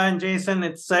 Brenda and Jason.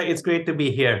 It's great to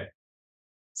be here.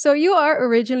 So you are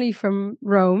originally from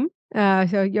Rome.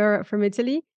 So you're from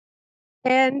Italy,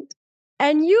 and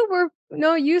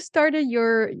you started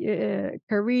your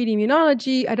career in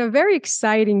immunology at a very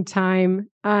exciting time.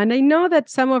 And I know that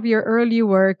some of your early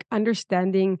work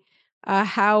understanding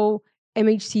how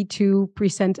MHC2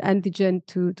 presents antigen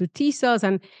to T cells,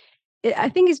 and I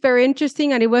think it's very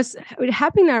interesting. And it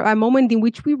happened at a moment in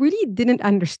which we really didn't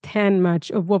understand much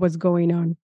of what was going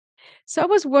on. So I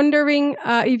was wondering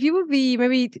if you would be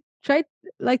maybe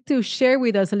like to share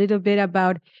with us a little bit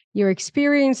about your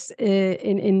experience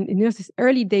in those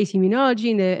early days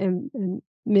immunology in the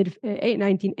mid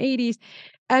 1980s,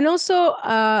 and also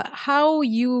how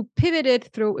you pivoted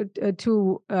through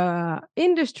to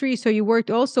industry. So you worked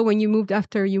also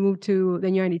after you moved to the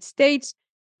United States.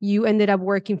 You ended up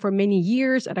working for many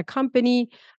years at a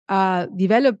company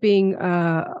developing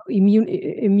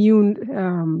immune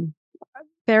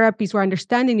therapies or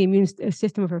understanding the immune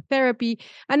system for therapy.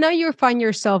 And now you find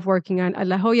yourself working at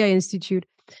La Jolla Institute.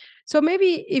 So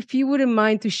maybe if you wouldn't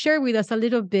mind to share with us a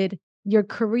little bit your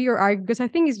career arc, because I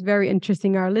think it's very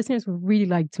interesting. Our listeners would really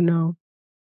like to know.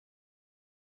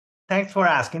 Thanks for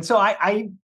asking. So I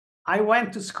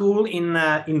went to school in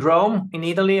Rome, in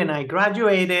Italy, and I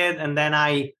graduated, and then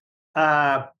I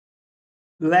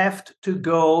left to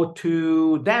go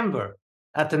to Denver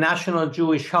at the National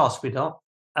Jewish Hospital,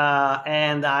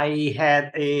 and I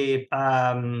had a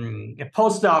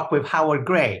postdoc with Howard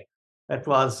Gray, that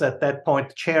was at that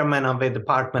point chairman of the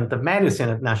Department of Medicine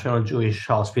at National Jewish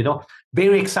Hospital.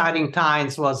 Very exciting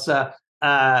times. Was Kapler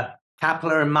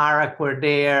and Marak were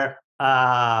there,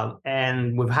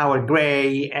 and with Howard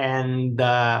Gray and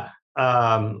a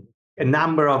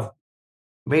number of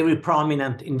very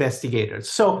prominent investigators.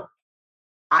 So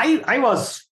I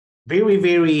was very,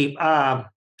 very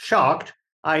shocked.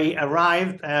 I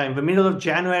arrived in the middle of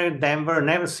January in Denver,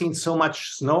 never seen so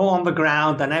much snow on the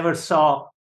ground. I never saw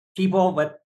people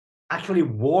that actually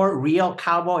wore real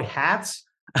cowboy hats.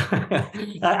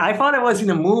 I thought I was in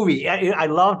a movie. I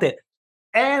loved it.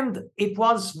 And it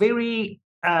was very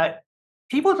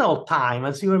pivotal time,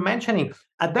 as you were mentioning.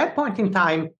 At that point in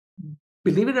time,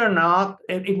 believe it or not,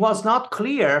 it was not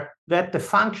clear that the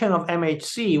function of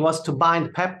MHC was to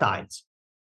bind peptides.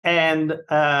 And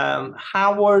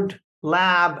Howard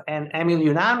lab and Emil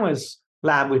Yunanu's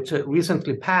lab, which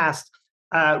recently passed,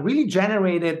 really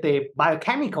generated the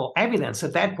biochemical evidence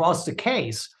that that was the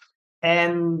case.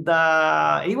 And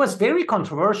it was very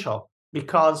controversial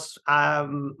because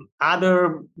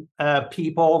other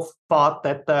people thought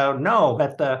that no,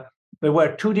 that there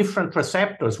were two different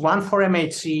receptors, one for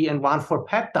MHC and one for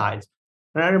peptides.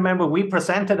 And I remember we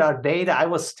presented our data. I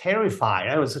was terrified.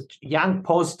 I was a young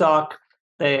postdoc,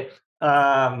 the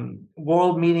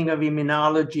World Meeting of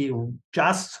Immunology,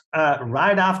 just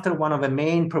right after one of the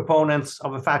main proponents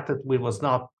of the fact that it was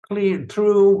not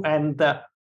true. And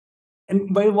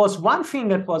there was one thing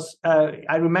that was,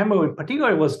 I remember in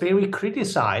particular, was very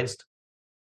criticized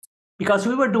because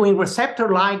we were doing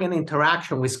receptor-ligand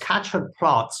interaction with scattered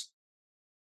plots.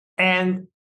 And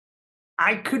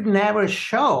I could never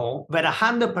show that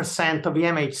 100% of the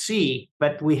MHC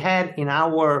that we had in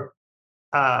our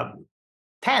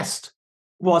test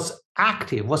was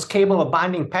active, was capable of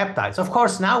binding peptides. Of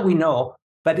course, now we know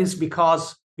that it's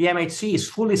because the MHC is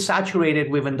fully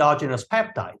saturated with endogenous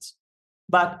peptides.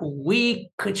 But we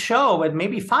could show that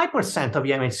maybe 5% of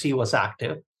the MHC was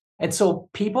active. And so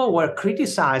people were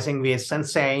criticizing this and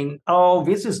saying, oh,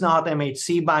 this is not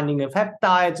MHC binding the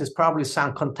peptides, it's probably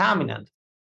some contaminant.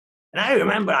 And I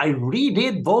remember I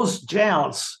redid those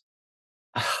gels,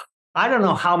 I don't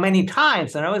know how many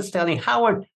times. And I was telling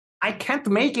Howard, I can't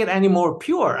make it any more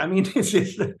pure. I mean, this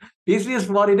is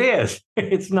what it is.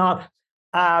 It's not.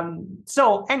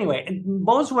 So anyway,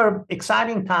 those were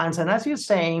exciting times. And as you're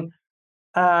saying,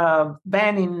 then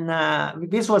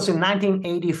this was in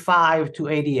 1985 to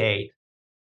 88.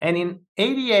 And in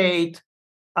 88,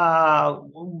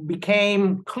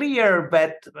 became clear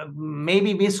that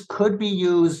maybe this could be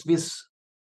used, this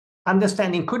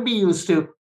understanding could be used to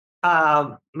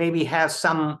maybe have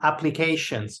some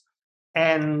applications.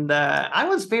 And I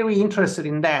was very interested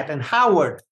in that. And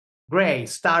Howard Gray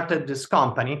started this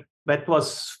company that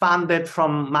was funded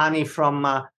from money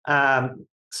from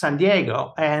San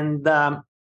Diego. And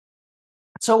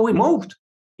so we moved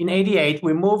in 88,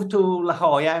 we moved to La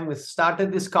Jolla and we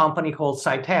started this company called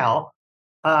Cytel,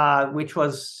 which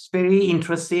was very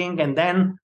interesting. And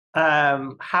then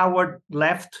Howard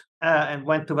left and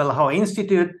went to the La Jolla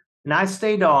Institute, and I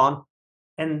stayed on.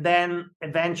 And then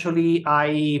eventually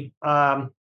I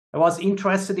was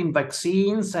interested in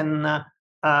vaccines, and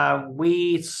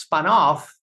we spun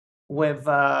off with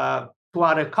two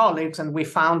other colleagues, and we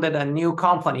founded a new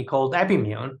company called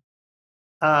Epimune.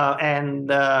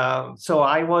 So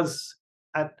I was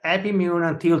at Epimune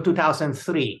until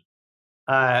 2003.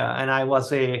 And I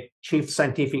was a chief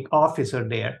scientific officer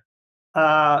there.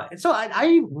 So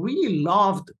I really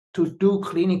loved to do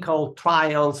clinical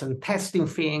trials and testing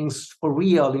things for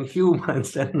real in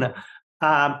humans. And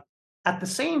at the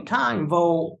same time,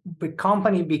 though, the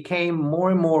company became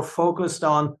more and more focused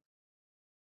on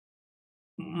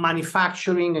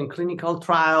manufacturing and clinical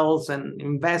trials and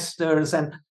investors.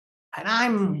 And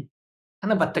I'm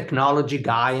kind of a technology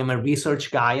guy, I'm a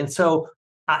research guy. And so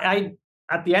I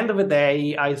at the end of the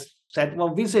day, I said,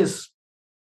 well, this is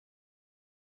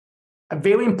a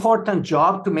very important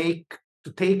job to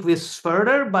take this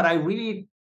further, but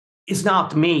it's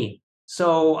not me.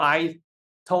 So I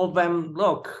told them,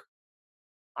 look,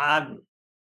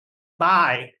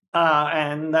 bye.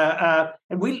 And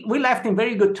we left in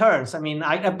very good terms. I mean,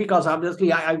 because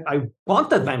obviously I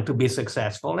wanted them to be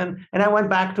successful. And I went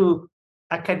back to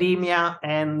academia,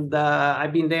 and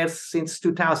I've been there since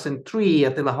 2003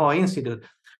 at the La Jolla Institute.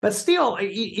 But still,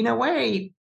 in a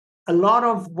way, a lot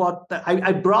of what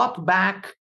I brought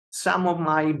back some of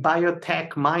my biotech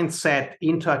mindset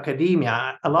into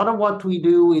academia. A lot of what we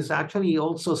do is actually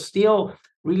also still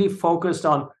really focused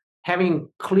on having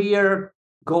clear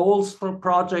goals for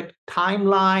project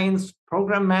timelines,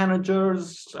 program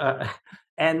managers,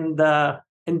 and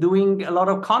doing a lot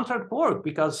of contract work,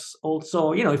 because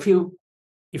also, if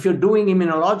you're doing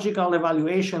immunological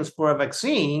evaluations for a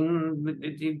vaccine,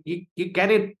 you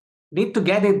need to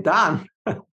get it done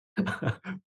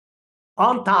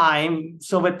on time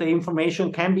so that the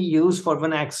information can be used for the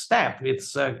next step.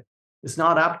 It's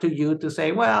not up to you to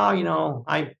say, well,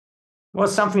 I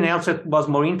was something else that was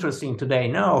more interesting today.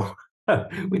 No,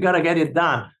 we got to get it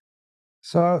done.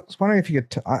 So I was wondering if you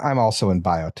could, I'm also in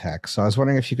biotech. So I was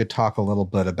wondering if you could talk a little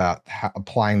bit about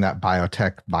applying that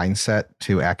biotech mindset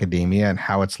to academia and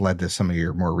how it's led to some of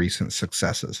your more recent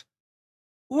successes.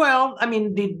 Well, I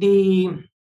mean,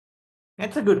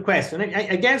 that's a good question.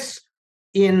 I guess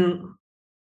in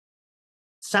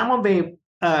some of the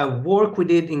work we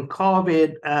did in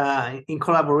COVID in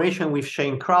collaboration with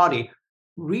Shane Crotty,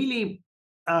 really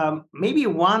maybe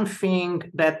one thing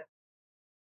that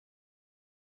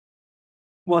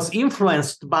was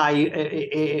influenced by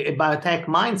a biotech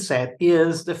mindset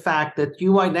is the fact that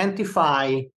you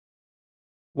identify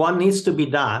what needs to be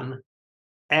done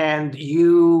and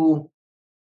you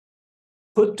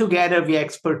put together the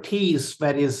expertise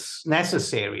that is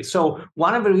necessary. So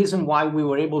one of the reasons why we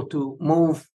were able to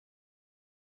move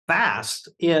fast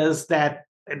is that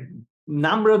a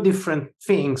number of different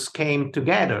things came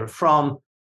together, from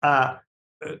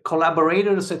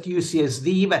collaborators at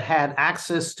UCSD that had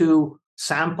access to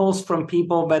samples from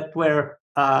people that were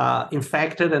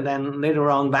infected and then later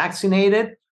on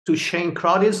vaccinated, to Shane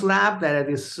Crotty's lab that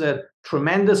is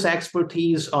tremendous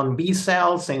expertise on B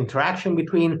cells, the interaction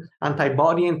between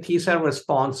antibody and T cell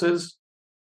responses.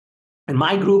 And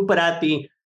my group that had the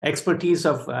expertise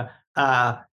of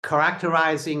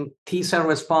characterizing T cell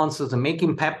responses and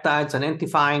making peptides,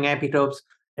 identifying epitopes.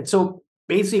 And so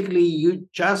basically, you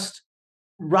just,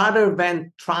 rather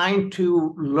than trying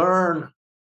to learn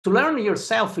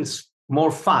yourself is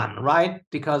more fun, right?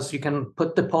 Because you can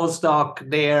put the postdoc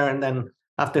there, and then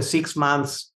after 6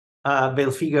 months,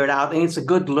 they'll figure it out, and it's a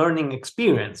good learning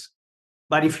experience.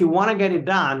 But if you want to get it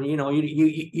done,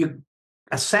 you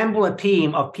assemble a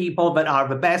team of people that are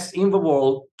the best in the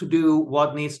world to do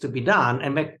what needs to be done,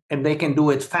 and they can do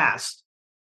it fast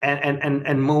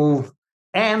and move.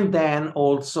 And then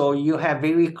also you have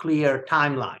very clear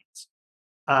timelines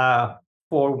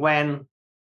for when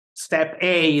step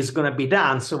A is going to be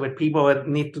done, so that people that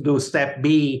need to do step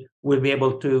B will be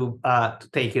able to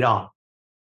take it on.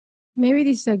 Maybe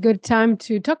this is a good time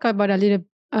to talk about a little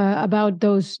about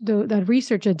that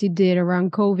research that you did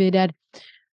around COVID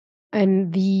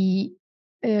and the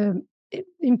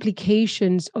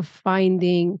implications of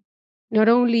finding not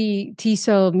only T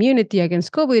cell immunity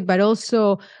against COVID, but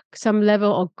also some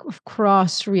level of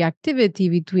cross reactivity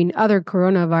between other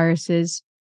coronaviruses,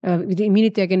 with the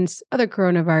immunity against other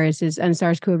coronaviruses and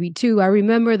SARS-CoV-2. I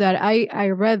remember that I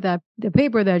read that the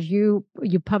paper that you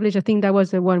published, I think that was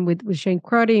the one with Shane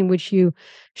Crotty, in which you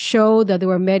showed that there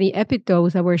were many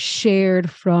epitopes that were shared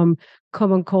from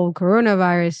common cold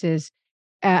coronaviruses,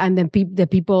 and then the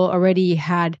people already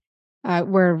had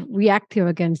were reactive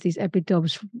against these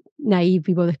epitopes, naive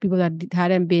people, the people that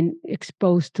hadn't been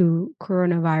exposed to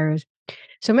coronavirus.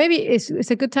 So maybe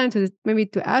it's a good time to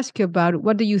ask you about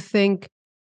what do you think.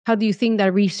 How do you think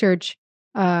that research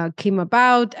came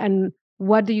about? And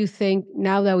what do you think,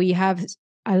 now that we have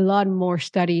a lot more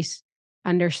studies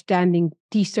understanding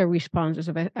T cell responses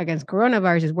against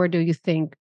coronaviruses,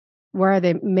 where are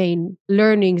the main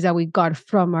learnings that we got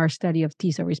from our study of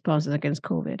T cell responses against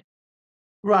COVID?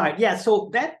 Right. Yeah.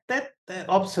 So that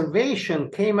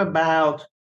observation came about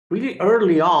really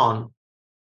early on.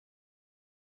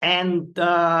 And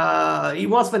it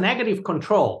was the negative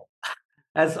control,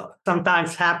 as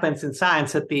sometimes happens in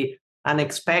science, at the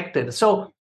unexpected.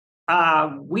 So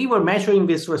we were measuring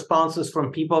these responses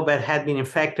from people that had been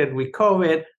infected with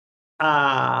COVID,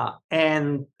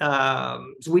 and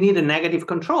so we need a negative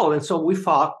control. And so we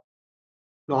thought,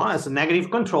 well, as a negative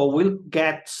control, we'll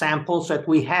get samples that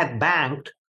we had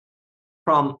banked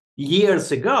from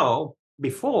years ago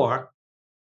before,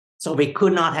 so they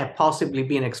could not have possibly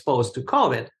been exposed to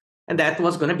COVID. And that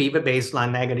was going to be the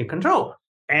baseline negative control.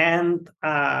 And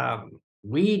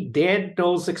we did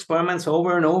those experiments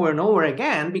over and over and over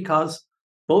again, because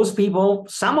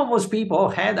some of those people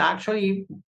had actually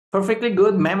perfectly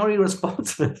good memory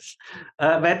responses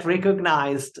that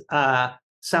recognized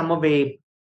some of the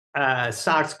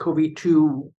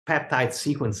SARS-CoV-2 peptide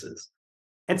sequences.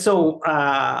 And so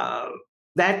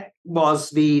that was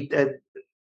the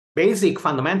basic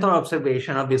fundamental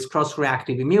observation of this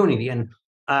cross-reactive immunity. And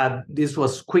this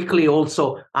was quickly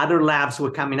also, other labs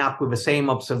were coming up with the same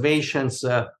observations,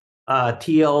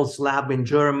 Thiel's lab in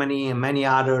Germany and many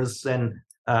others, and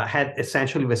had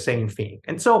essentially the same thing.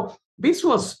 And so this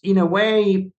was, in a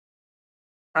way,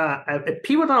 a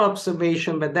pivotal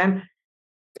observation, but then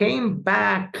came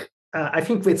back, I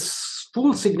think, with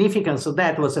full significance of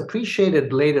that was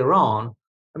appreciated later on.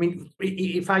 I mean,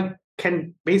 if I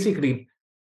can basically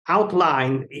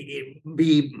outline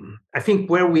I think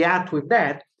where we at with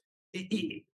that,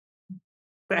 there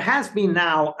has been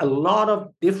now a lot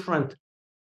of different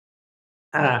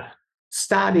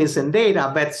studies and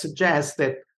data that suggest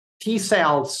that T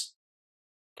cells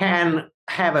can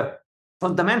have a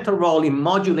fundamental role in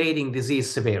modulating disease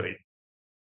severity.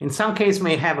 In some cases,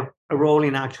 may have a role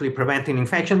in actually preventing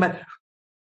infection, but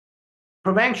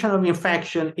prevention of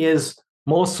infection is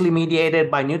mostly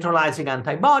mediated by neutralizing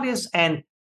antibodies. And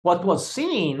what was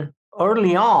seen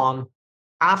early on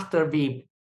after the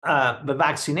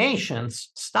vaccinations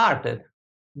started,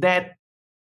 that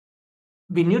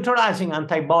the neutralizing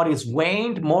antibodies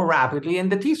waned more rapidly,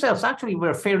 and the T cells actually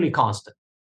were fairly constant.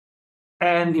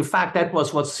 And in fact, that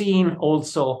was what's seen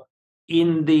also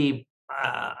in the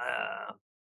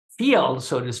field,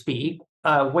 so to speak,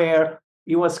 where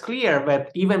it was clear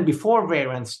that even before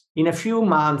variants, in a few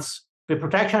months, the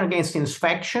protection against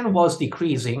infection was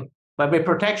decreasing, but the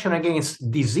protection against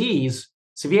disease,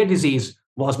 severe disease,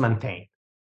 was maintained.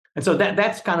 And so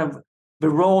that's kind of the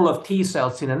role of T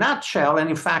cells in a nutshell. And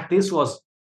in fact, this was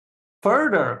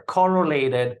further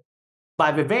correlated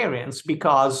by the variants,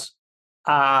 because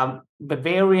the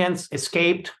variants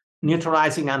escaped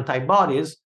neutralizing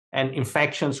antibodies and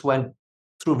infections went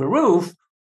through the roof,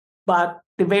 but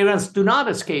the variants do not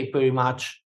escape very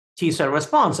much T cell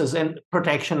responses, and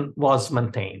protection was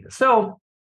maintained. So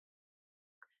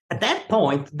at that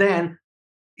point, then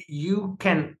you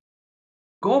can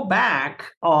go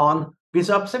back on this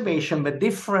observation, but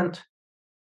different,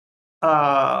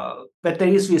 that there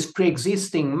is this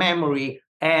pre-existing memory,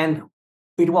 and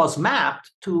it was mapped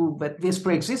to, but this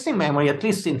pre-existing memory, at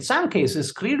least in some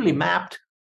cases, clearly mapped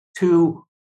to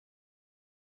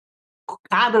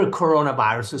other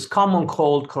coronaviruses, common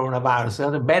cold coronaviruses,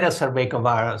 other beta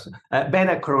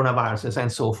coronaviruses, and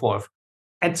so forth.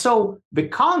 And so the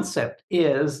concept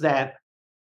is that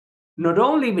not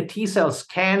only the T cells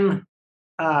can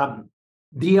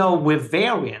deal with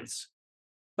variants,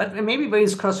 but maybe there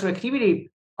is cross-reactivity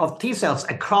of T cells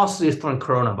across different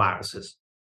coronaviruses,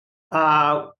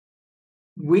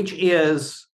 which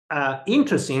is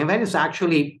interesting. And that is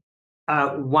actually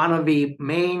one of the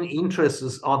main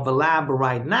interests of the lab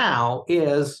right now,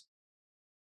 is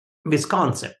this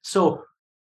concept. So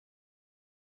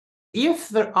if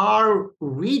there are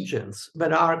regions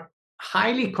that are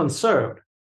highly conserved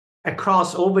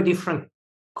across all the different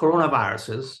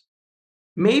coronaviruses,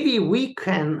 maybe we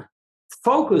can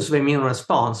focus the immune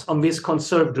response on these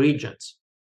conserved regions.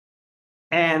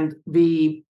 And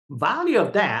the value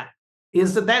of that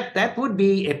is that would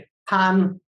be a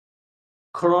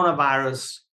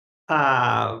pan-coronavirus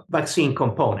vaccine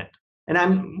component. And I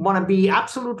want to be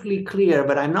absolutely clear,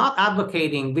 but I'm not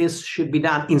advocating this should be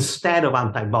done instead of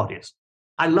antibodies.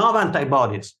 I love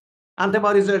antibodies.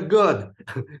 Antibodies are good.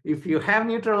 If you have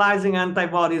neutralizing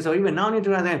antibodies or even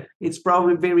non-neutralizing, it's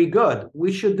probably very good.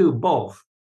 We should do both.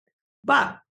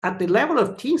 But at the level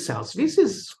of T cells, this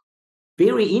is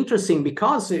very interesting,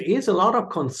 because there is a lot of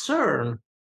concern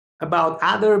about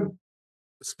other,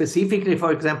 specifically,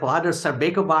 for example, other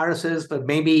sarbecoviruses that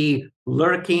may be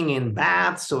lurking in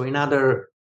bats or in other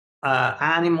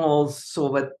animals. So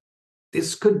that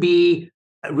this could be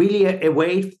really a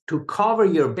way to cover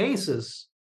your bases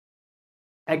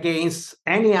against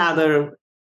any other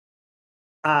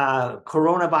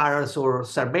coronavirus or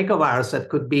sarbecovirus that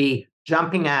could be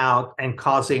jumping out and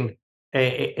causing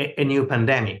a new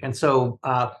pandemic. And so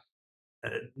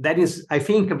that is, I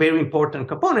think, a very important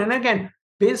component. And again,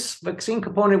 this vaccine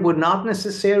component would not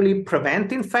necessarily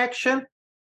prevent infection,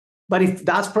 but if it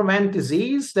does prevent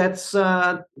disease, that's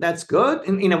good.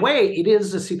 In a way, it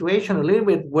is a situation a little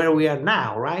bit where we are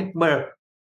now, right? Where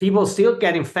people still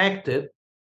get infected,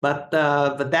 but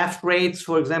the death rates,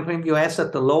 for example, in the US,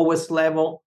 at the lowest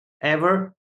level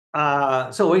ever.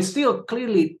 So it's still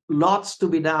clearly lots to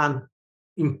be done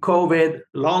in COVID,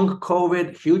 long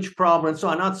COVID, huge problems. So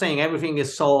I'm not saying everything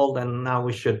is solved and now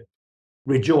we should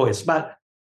rejoice, but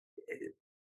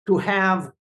to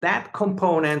have that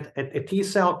component, a T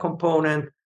cell component,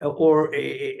 or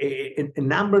a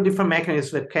number of different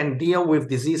mechanisms that can deal with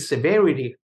disease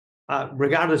severity,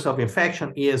 regardless of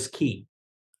infection, is key.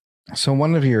 So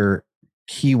one of your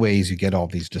key ways you get all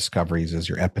these discoveries is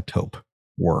your epitope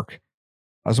work.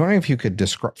 I was wondering if you could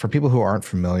describe, for people who aren't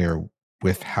familiar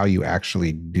with how you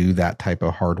actually do that type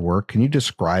of hard work, can you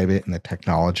describe it in the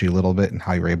technology a little bit and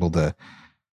how you're able to,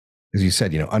 as you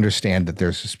said, understand that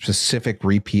there's specific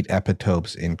repeat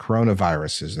epitopes in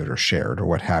coronaviruses that are shared or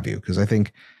what have you? Because I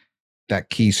think that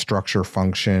key structure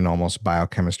function, almost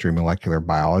biochemistry, molecular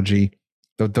biology,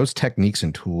 those techniques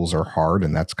and tools are hard,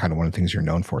 and that's kind of one of the things you're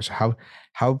known for. So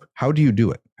how do you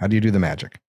do it? How do you do the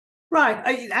magic?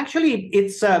 Right. Actually,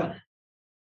 it's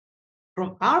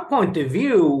from our point of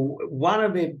view, one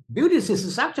of the beauties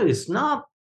is actually it's not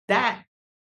that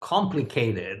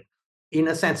complicated. In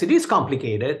a sense, it is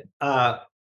complicated,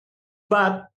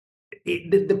 but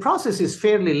the process is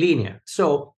fairly linear.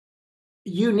 So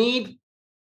you need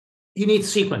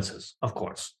sequences, of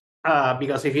course,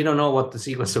 because if you don't know what the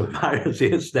sequence of a virus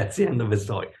is, that's the end of the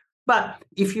story. But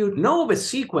if you know the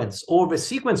sequence or the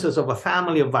sequences of a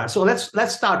family of viruses, so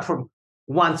let's start from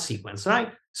one sequence,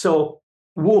 right? So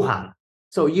Wuhan.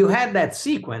 So you had that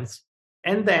sequence,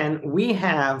 and then we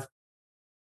have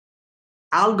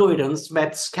algorithms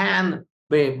that scan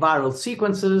the viral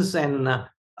sequences and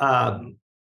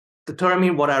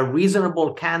determine what are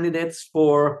reasonable candidates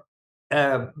for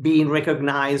being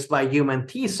recognized by human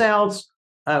T cells.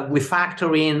 We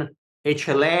factor in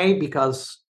HLA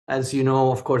because, as you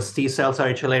know, of course, T cells are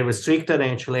HLA restricted,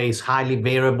 and HLA is highly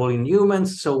variable in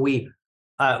humans. So we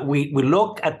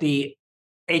look at the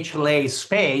HLA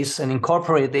space and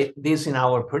incorporate this in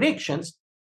our predictions.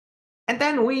 And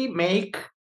then we make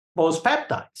those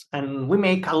peptides, and we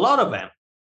make a lot of them.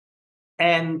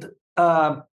 And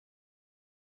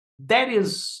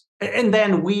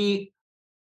then we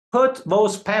put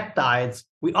those peptides,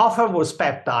 we offer those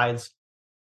peptides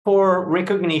for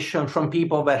recognition from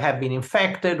people that have been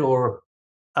infected or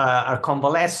are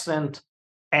convalescent,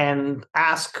 and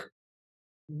ask,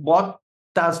 what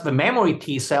does the memory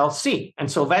T cell see?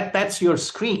 And so that's your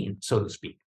screen, so to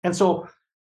speak. And so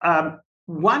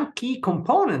one key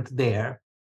component there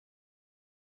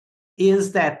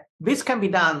is that this can be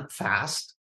done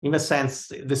fast, in a sense,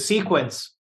 the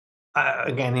sequence,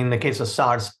 again, in the case of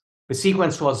SARS, the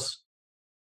sequence was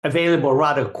available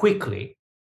rather quickly,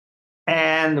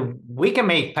 and we can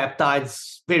make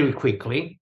peptides very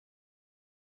quickly,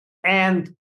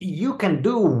 and you can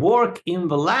do work in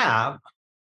the lab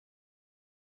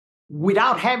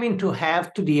without having to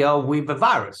deal with the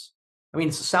virus. I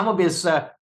mean, some of these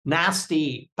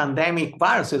nasty pandemic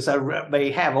viruses,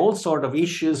 they have all sort of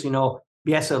issues,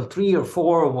 BSL-3 or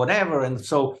 4 or whatever, and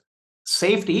so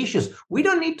safety issues. We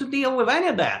don't need to deal with any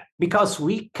of that because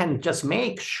we can just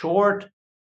make short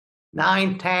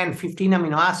 9, 10, 15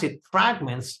 amino acid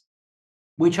fragments,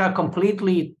 which are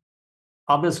completely,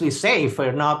 obviously safe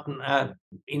or not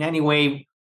in any way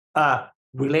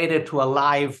related to a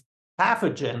live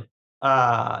pathogen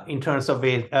in terms of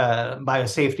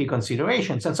biosafety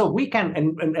considerations. And so we can,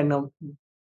 and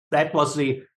that was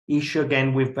the issue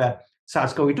again with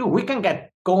SARS-CoV-2. We can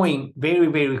get going very,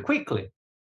 very quickly.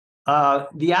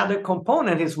 The other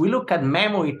component is we look at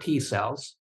memory T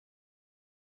cells,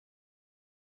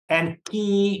 and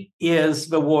key is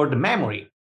the word memory.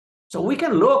 So we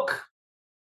can look,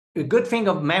 a good thing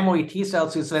of memory T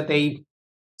cells is that they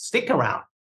stick around.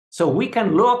 So we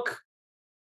can look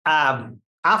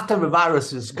after the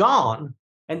virus is gone,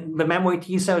 and the memory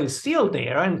T cell is still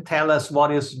there, and tell us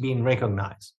what is being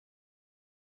recognized.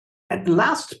 And the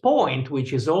last point,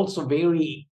 which is also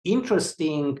very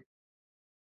interesting,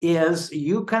 is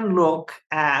you can look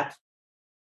at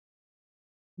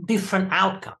different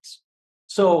outcomes.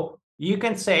 So you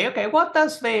can say, okay, what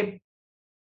does the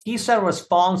T cell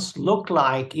response look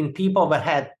like in people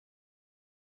that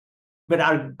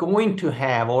are going to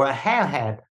have or have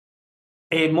had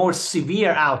a more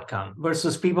severe outcome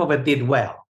versus people that did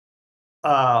well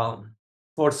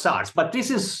for SARS? But this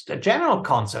is a general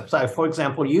concept. So, for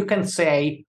example, you can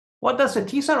say, what does a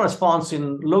T cell response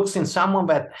looks in someone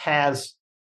that has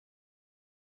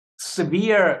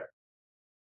severe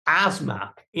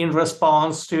asthma in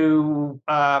response to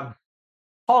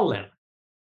pollen,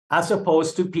 as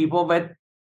opposed to people that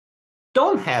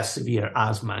don't have severe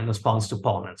asthma in response to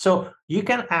pollen? So you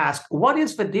can ask, what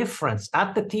is the difference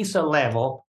at the T cell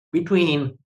level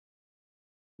between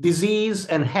disease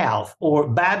and health, or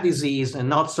bad disease and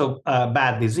not so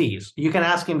bad disease? You can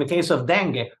ask, in the case of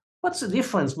dengue, what's the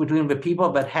difference between the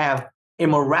people that have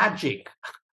hemorrhagic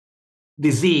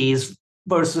disease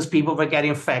versus people that get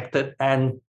infected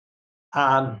and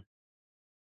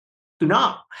do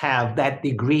not have that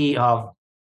degree of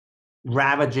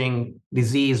ravaging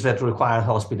disease that requires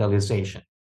hospitalization.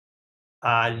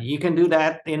 You can do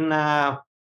that in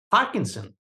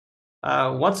Parkinson.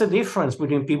 What's the difference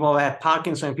between people that have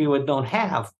Parkinson and people that don't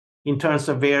have in terms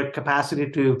of their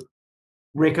capacity to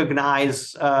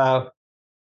recognize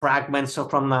fragments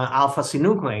from the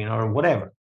alpha-synuclein or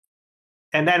whatever?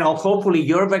 And then hopefully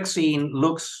your vaccine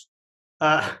looks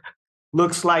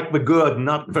like the good,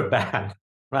 not the bad,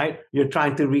 right? You're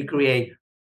trying to recreate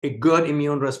a good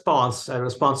immune response, a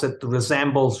response that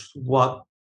resembles what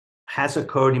has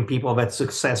occurred in people that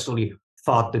successfully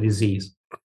fought the disease.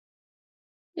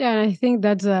 Yeah, and I think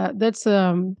that's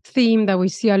a theme that we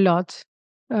see a lot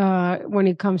when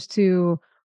it comes to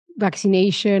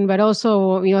vaccination, but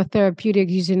also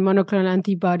therapeutics using monoclonal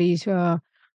antibodies.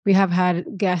 We have had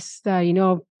guests that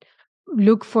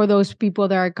look for those people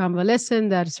that are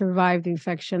convalescent that survived the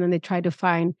infection, and they try to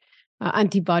find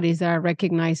antibodies that are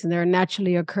recognized and they're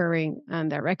naturally occurring,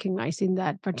 and they're recognizing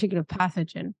that particular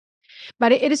pathogen.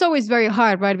 But it is always very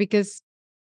hard, right? Because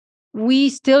we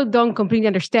still don't completely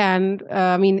understand.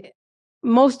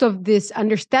 Most of this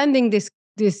understanding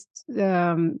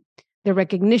the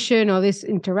recognition or these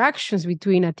interactions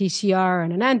between a TCR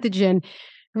and an antigen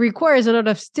requires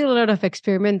still a lot of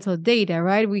experimental data,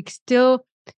 right? We still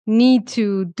need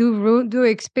to do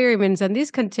experiments, and this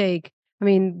can take.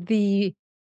 The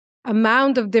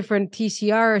amount of different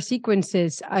TCR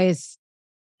sequences is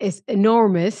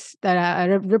enormous. That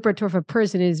a repertoire of a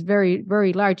person is very,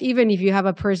 very large. Even if you have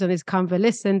a person that is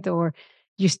convalescent, or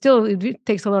it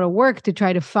takes a lot of work to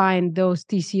try to find those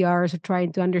TCRs or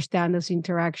trying to understand those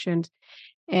interactions.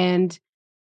 And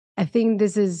I think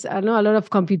I know a lot of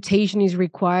computation is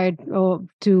required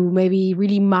to maybe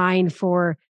really mine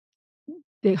for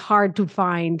the hard to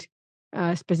find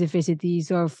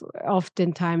specificities, or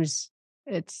oftentimes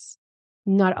it's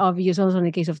not obvious. Also in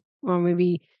the case of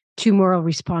maybe tumoral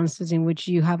responses in which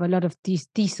you have a lot of these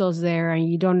T cells there and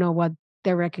you don't know what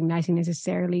they're recognizing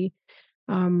necessarily.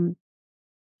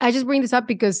 I just bring this up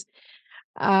because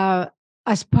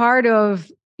as part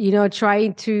of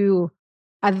trying to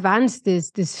advance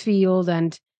this field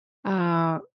and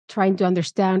trying to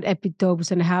understand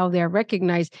epitopes and how they're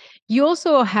recognized, you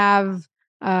also have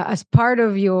as part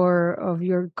of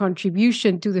your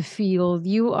contribution to the field,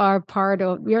 we are part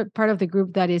of the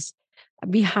group that is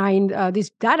behind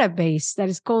this database that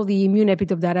is called the Immune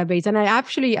Epitope Database. And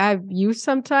I've used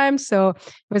sometimes, so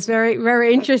it was very,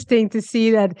 very interesting to see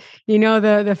that,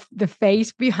 the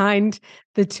face behind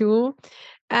the tool.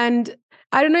 And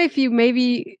I don't know if you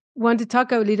maybe want to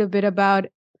talk a little bit about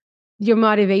your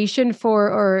motivation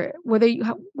or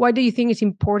why do you think it's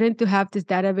important to have these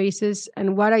databases,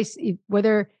 and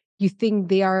whether you think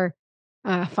they are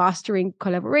fostering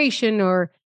collaboration,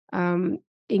 or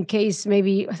in case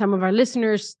maybe some of our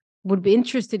listeners would be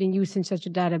interested in using such a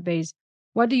database,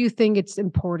 what do you think it's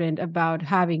important about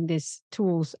having these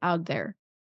tools out there?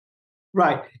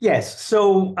 Right. Yes.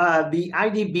 So the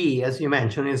IDB, as you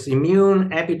mentioned, is Immune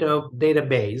Epitope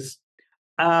Database.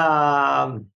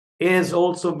 It has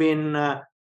also been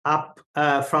up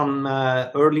from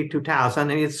early 2000,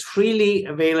 and it's freely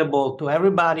available to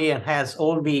everybody and has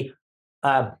all the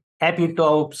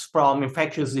epitopes from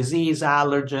infectious disease,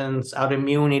 allergens,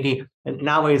 autoimmunity. And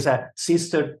now is a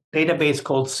sister database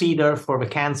called CEDAR for the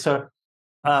cancer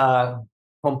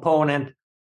component.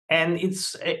 And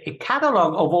it's a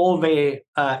catalog of all the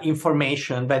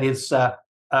information that is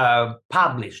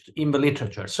published in the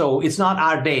literature. So it's not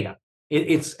our data.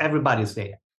 It's everybody's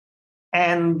data.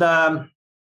 And the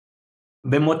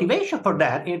motivation for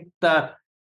that, it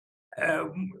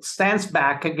stands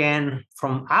back again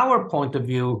from our point of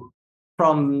view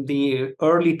from the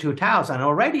early 2000s.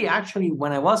 Already, actually,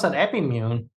 when I was at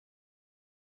Epimune,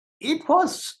 it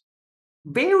was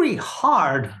very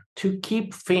hard to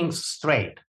keep things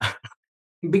straight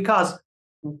because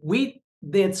we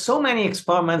did so many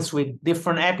experiments with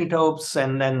different epitopes,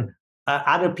 and then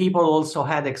other people also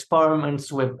had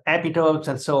experiments with epitopes.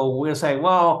 And so we're saying,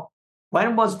 well,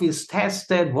 when was this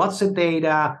tested? What's the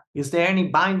data? Is there any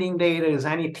binding data? Is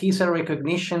there any T cell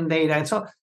recognition data? And so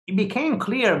it became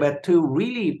clear that to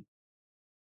really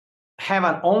have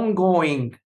an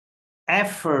ongoing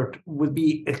effort would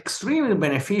be extremely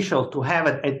beneficial to have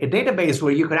a database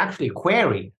where you could actually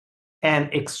query and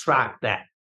extract that.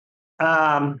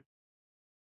 And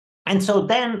so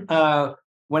then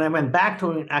when I went back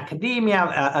to academia,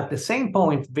 at the same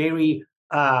point, very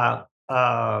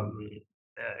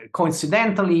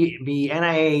coincidentally, the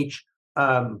NIH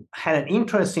had an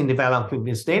interest in developing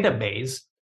this database,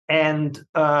 and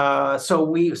so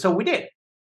we did.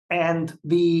 And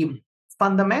the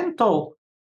fundamental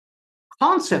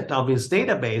concept of this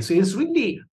database is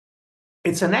really,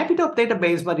 it's an epitope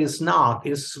database, but it's not.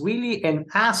 It's really an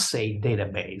assay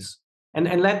database.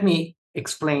 And let me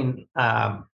explain.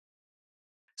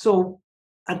 So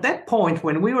at that point,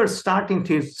 when we were starting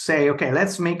to say, okay,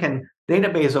 let's make a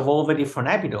database of all the different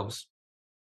epitopes,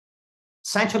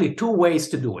 essentially two ways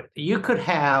to do it. You could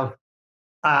have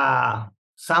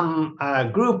some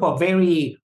group of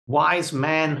very wise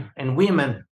men and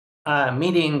women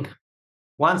meeting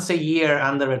once a year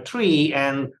under a tree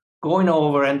and going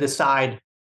over and decide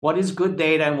what is good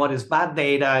data and what is bad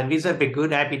data, and these are the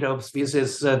good epitopes, this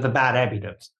is the bad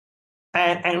epitopes.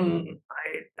 And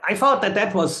I thought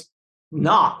that was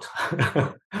not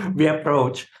the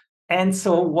approach. And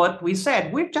so what we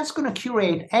said, we're just going to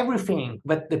curate everything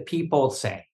that the people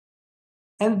say,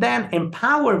 and then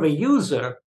empower the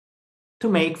user to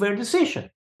make their decision.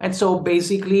 And so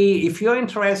basically, if you're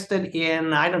interested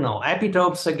in, I don't know,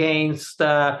 epitopes against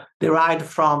derived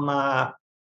from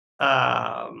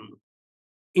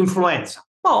influenza,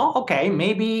 well, okay,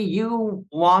 maybe you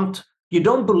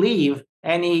don't believe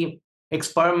any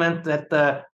experiment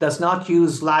that does not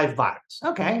use live virus.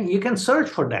 Okay, you can search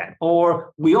for that.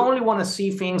 Or we only want to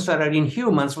see things that are in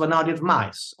humans but not in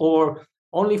mice, or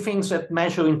only things that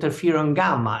measure interferon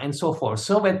gamma and so forth.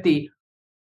 So that the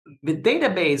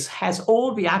database has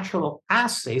all the actual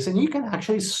assays, and you can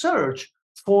actually search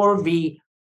for the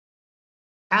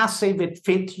assay that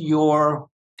fit your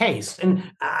taste.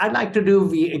 And I'd like to do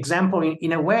the example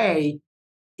in a way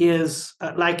is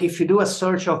like if you do a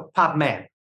search of PubMed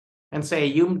and say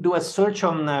you do a search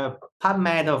on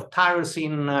PubMed of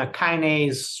tyrosine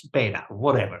kinase beta,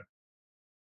 whatever.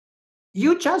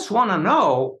 You just want to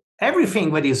know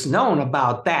everything that is known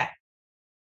about that.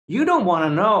 You don't want to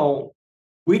know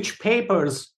which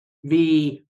papers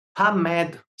the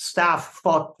PubMed staff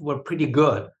thought were pretty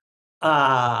good.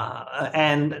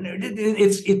 And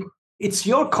it's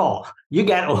your call. You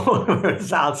get all the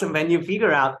results, and then you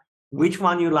figure out which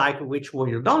one you like, which one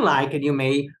you don't like, and you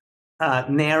may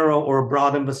narrow or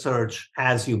broaden the search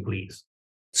as you please.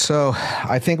 So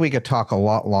I think we could talk a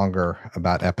lot longer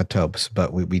about epitopes,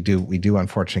 but we do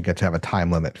unfortunately get to have a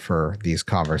time limit for these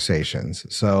conversations.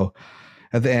 So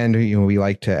at the end, we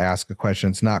like to ask a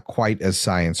question that's not quite as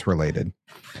science related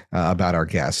about our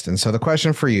guest. And so the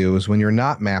question for you is, when you're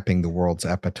not mapping the world's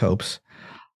epitopes,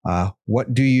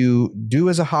 what do you do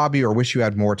as a hobby or wish you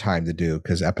had more time to do?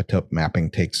 Because epitope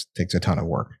mapping takes a ton of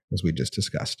work, as we just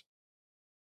discussed.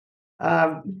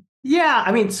 Yeah,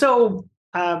 I mean, so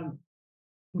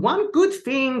one good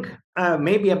thing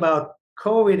maybe about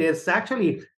COVID is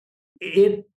actually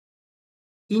it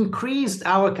increased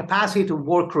our capacity to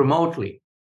work remotely.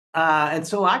 And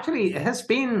so actually it has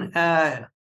been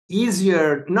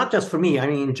easier, not just for me, I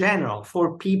mean, in general,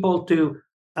 for people to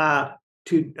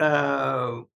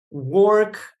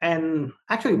work and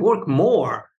actually work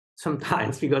more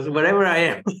sometimes, because wherever I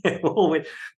am, always,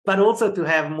 but also to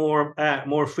have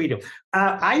more freedom.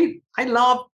 I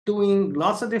love doing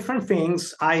lots of different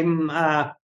things. I'm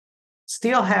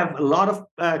still have a lot of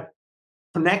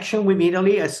connection with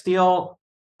Italy. I still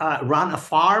run a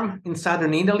farm in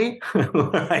southern Italy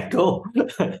where I go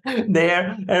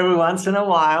there every once in a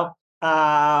while.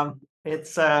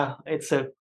 It's a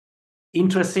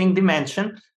interesting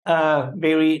dimension,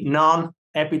 very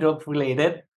non-epitope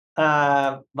related,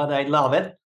 but I love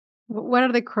it. What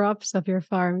are the crops of your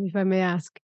farm, if I may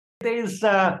ask? There's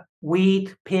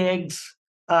wheat, pigs,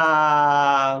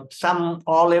 some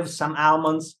olives, some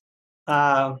almonds.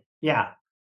 Yeah.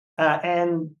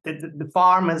 And the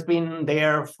farm has been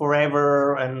there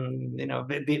forever. And,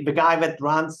 the guy that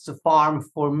runs the farm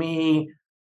for me,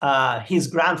 his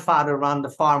grandfather ran the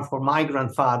farm for my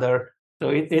grandfather. So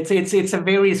it's a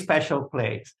very special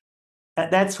place.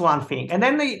 That's one thing. And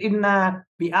then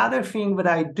the other thing that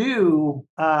I do,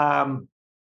 I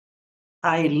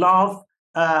love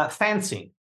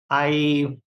fencing.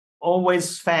 I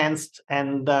always fenced,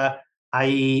 and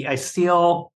I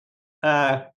still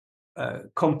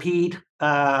compete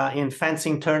in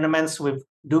fencing tournaments with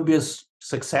dubious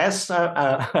success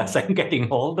as I'm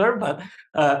getting older, but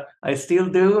I still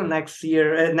do. Next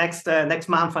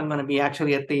month, I'm going to be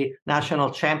actually at the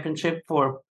national championship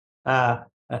for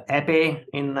Epi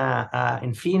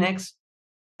in Phoenix,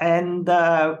 and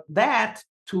that,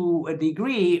 to a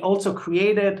degree, also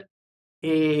created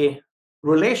a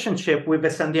relationship with the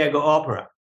San Diego Opera.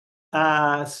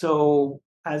 So,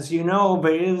 as you know,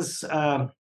 there is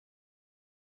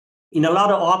in a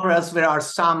lot of operas, there are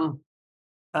some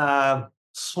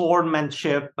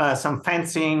swordmanship, some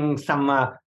fencing,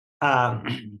 some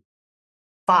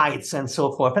fights, and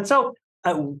so forth. And so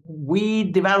we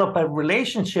develop a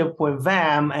relationship with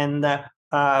them, and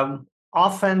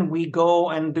often we go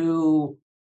and do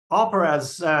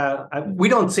operas. We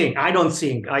don't sing. I don't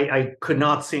sing. I could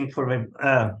not sing for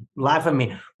the life of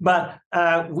me. But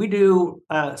we do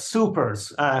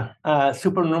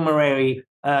supernumerary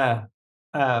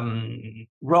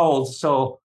roles.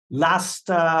 So last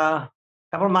couple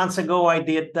of months ago, I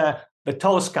did the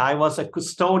Tosca. I was a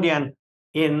custodian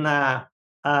in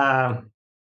Castel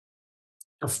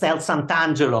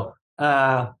Sant'Angelo,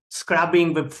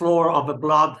 scrubbing the floor of the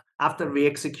blood after the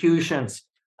executions.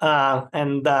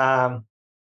 And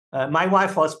my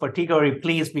wife was particularly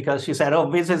pleased because she said,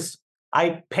 "Oh,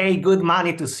 I pay good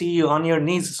money to see you on your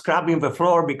knees scrubbing the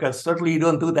floor, because certainly you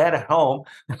don't do that at home."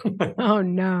 Oh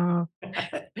no,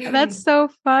 that's so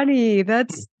funny.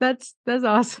 That's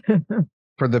awesome.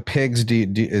 For the pigs, is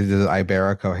it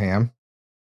Iberico ham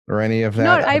or any of that?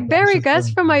 No, Iberic. That's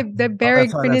from the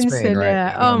Iberic Peninsula. Spain,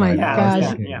 right? Oh my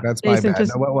gosh, that's my Jason, bad.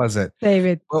 No, what was it? Save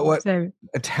it. What Save it.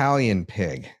 Italian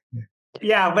pig?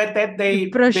 Yeah, but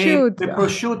the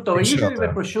prosciutto. Usually the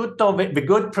prosciutto, the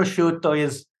good prosciutto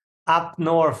is up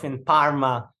north in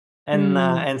Parma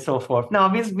and so forth. No,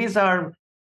 these are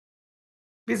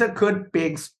good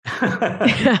pigs.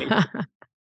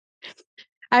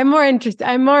 I'm more interested.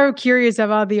 I'm more curious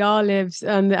about the olives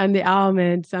and the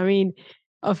almonds. I mean,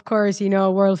 of course,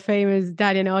 world famous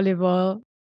Italian olive oil.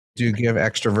 Do you give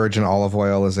extra virgin olive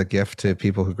oil as a gift to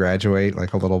people who graduate,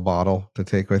 like a little bottle to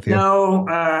take with you? No,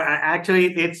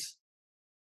 actually,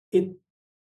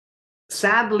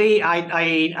 sadly,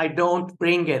 I don't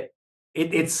bring it.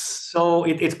 It's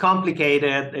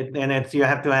complicated, and you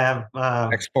have to have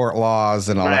export laws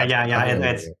and all that. Yeah, and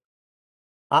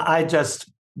I just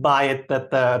buy it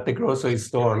at the grocery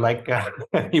store like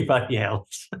anybody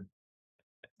else.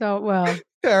 So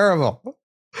terrible.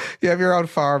 You have your own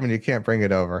farm and you can't bring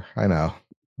it over. I know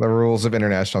the rules of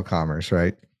international commerce,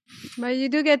 right? But you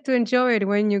do get to enjoy it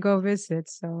when you go visit.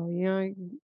 So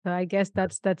I guess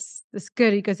that's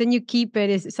good, because then you keep it.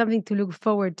 It's something to look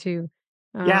forward to.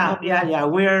 Yeah.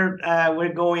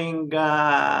 We're going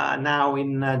now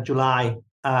in July.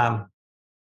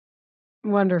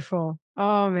 Wonderful.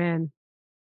 Oh man,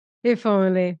 if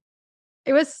only.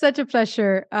 It was such a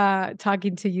pleasure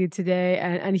talking to you today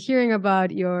and hearing about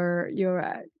your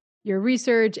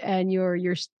research and your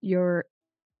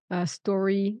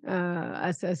story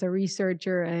as a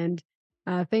researcher. And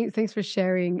thanks for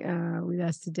sharing with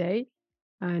us today.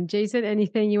 And Jason,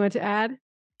 anything you want to add?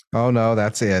 Oh no,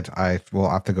 that's it. I will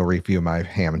have to go review my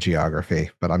ham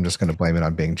geography, but I'm just going to blame it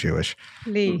on being Jewish.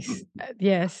 Please,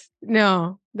 yes,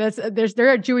 no. There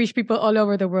are Jewish people all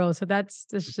over the world, so that's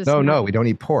just no. We don't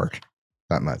eat pork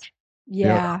that much.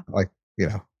 Yeah,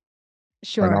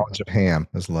 sure. Our knowledge of ham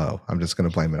is low. I'm just going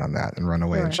to blame it on that and run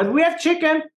away. Sure. But we have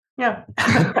chicken. Yeah.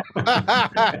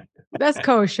 That's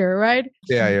kosher, right?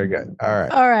 Yeah, you're good. All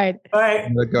right. All right. Go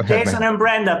ahead, Jason and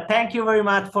Brenda, thank you very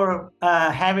much for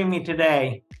having me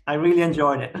today. I really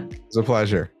enjoyed it. It's a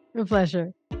pleasure. A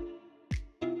pleasure.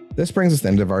 This brings us to the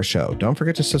end of our show. Don't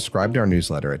forget to subscribe to our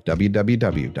newsletter at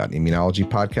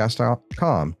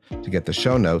www.immunologypodcast.com to get the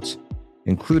show notes,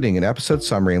 including an episode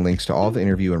summary and links to all the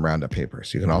interview and roundup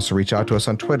papers. You can also reach out to us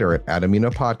on Twitter at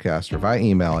 @immunopodcast or via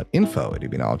email at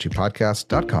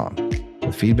info@immunologypodcast.com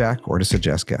with feedback or to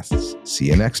suggest guests. See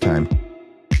you next time.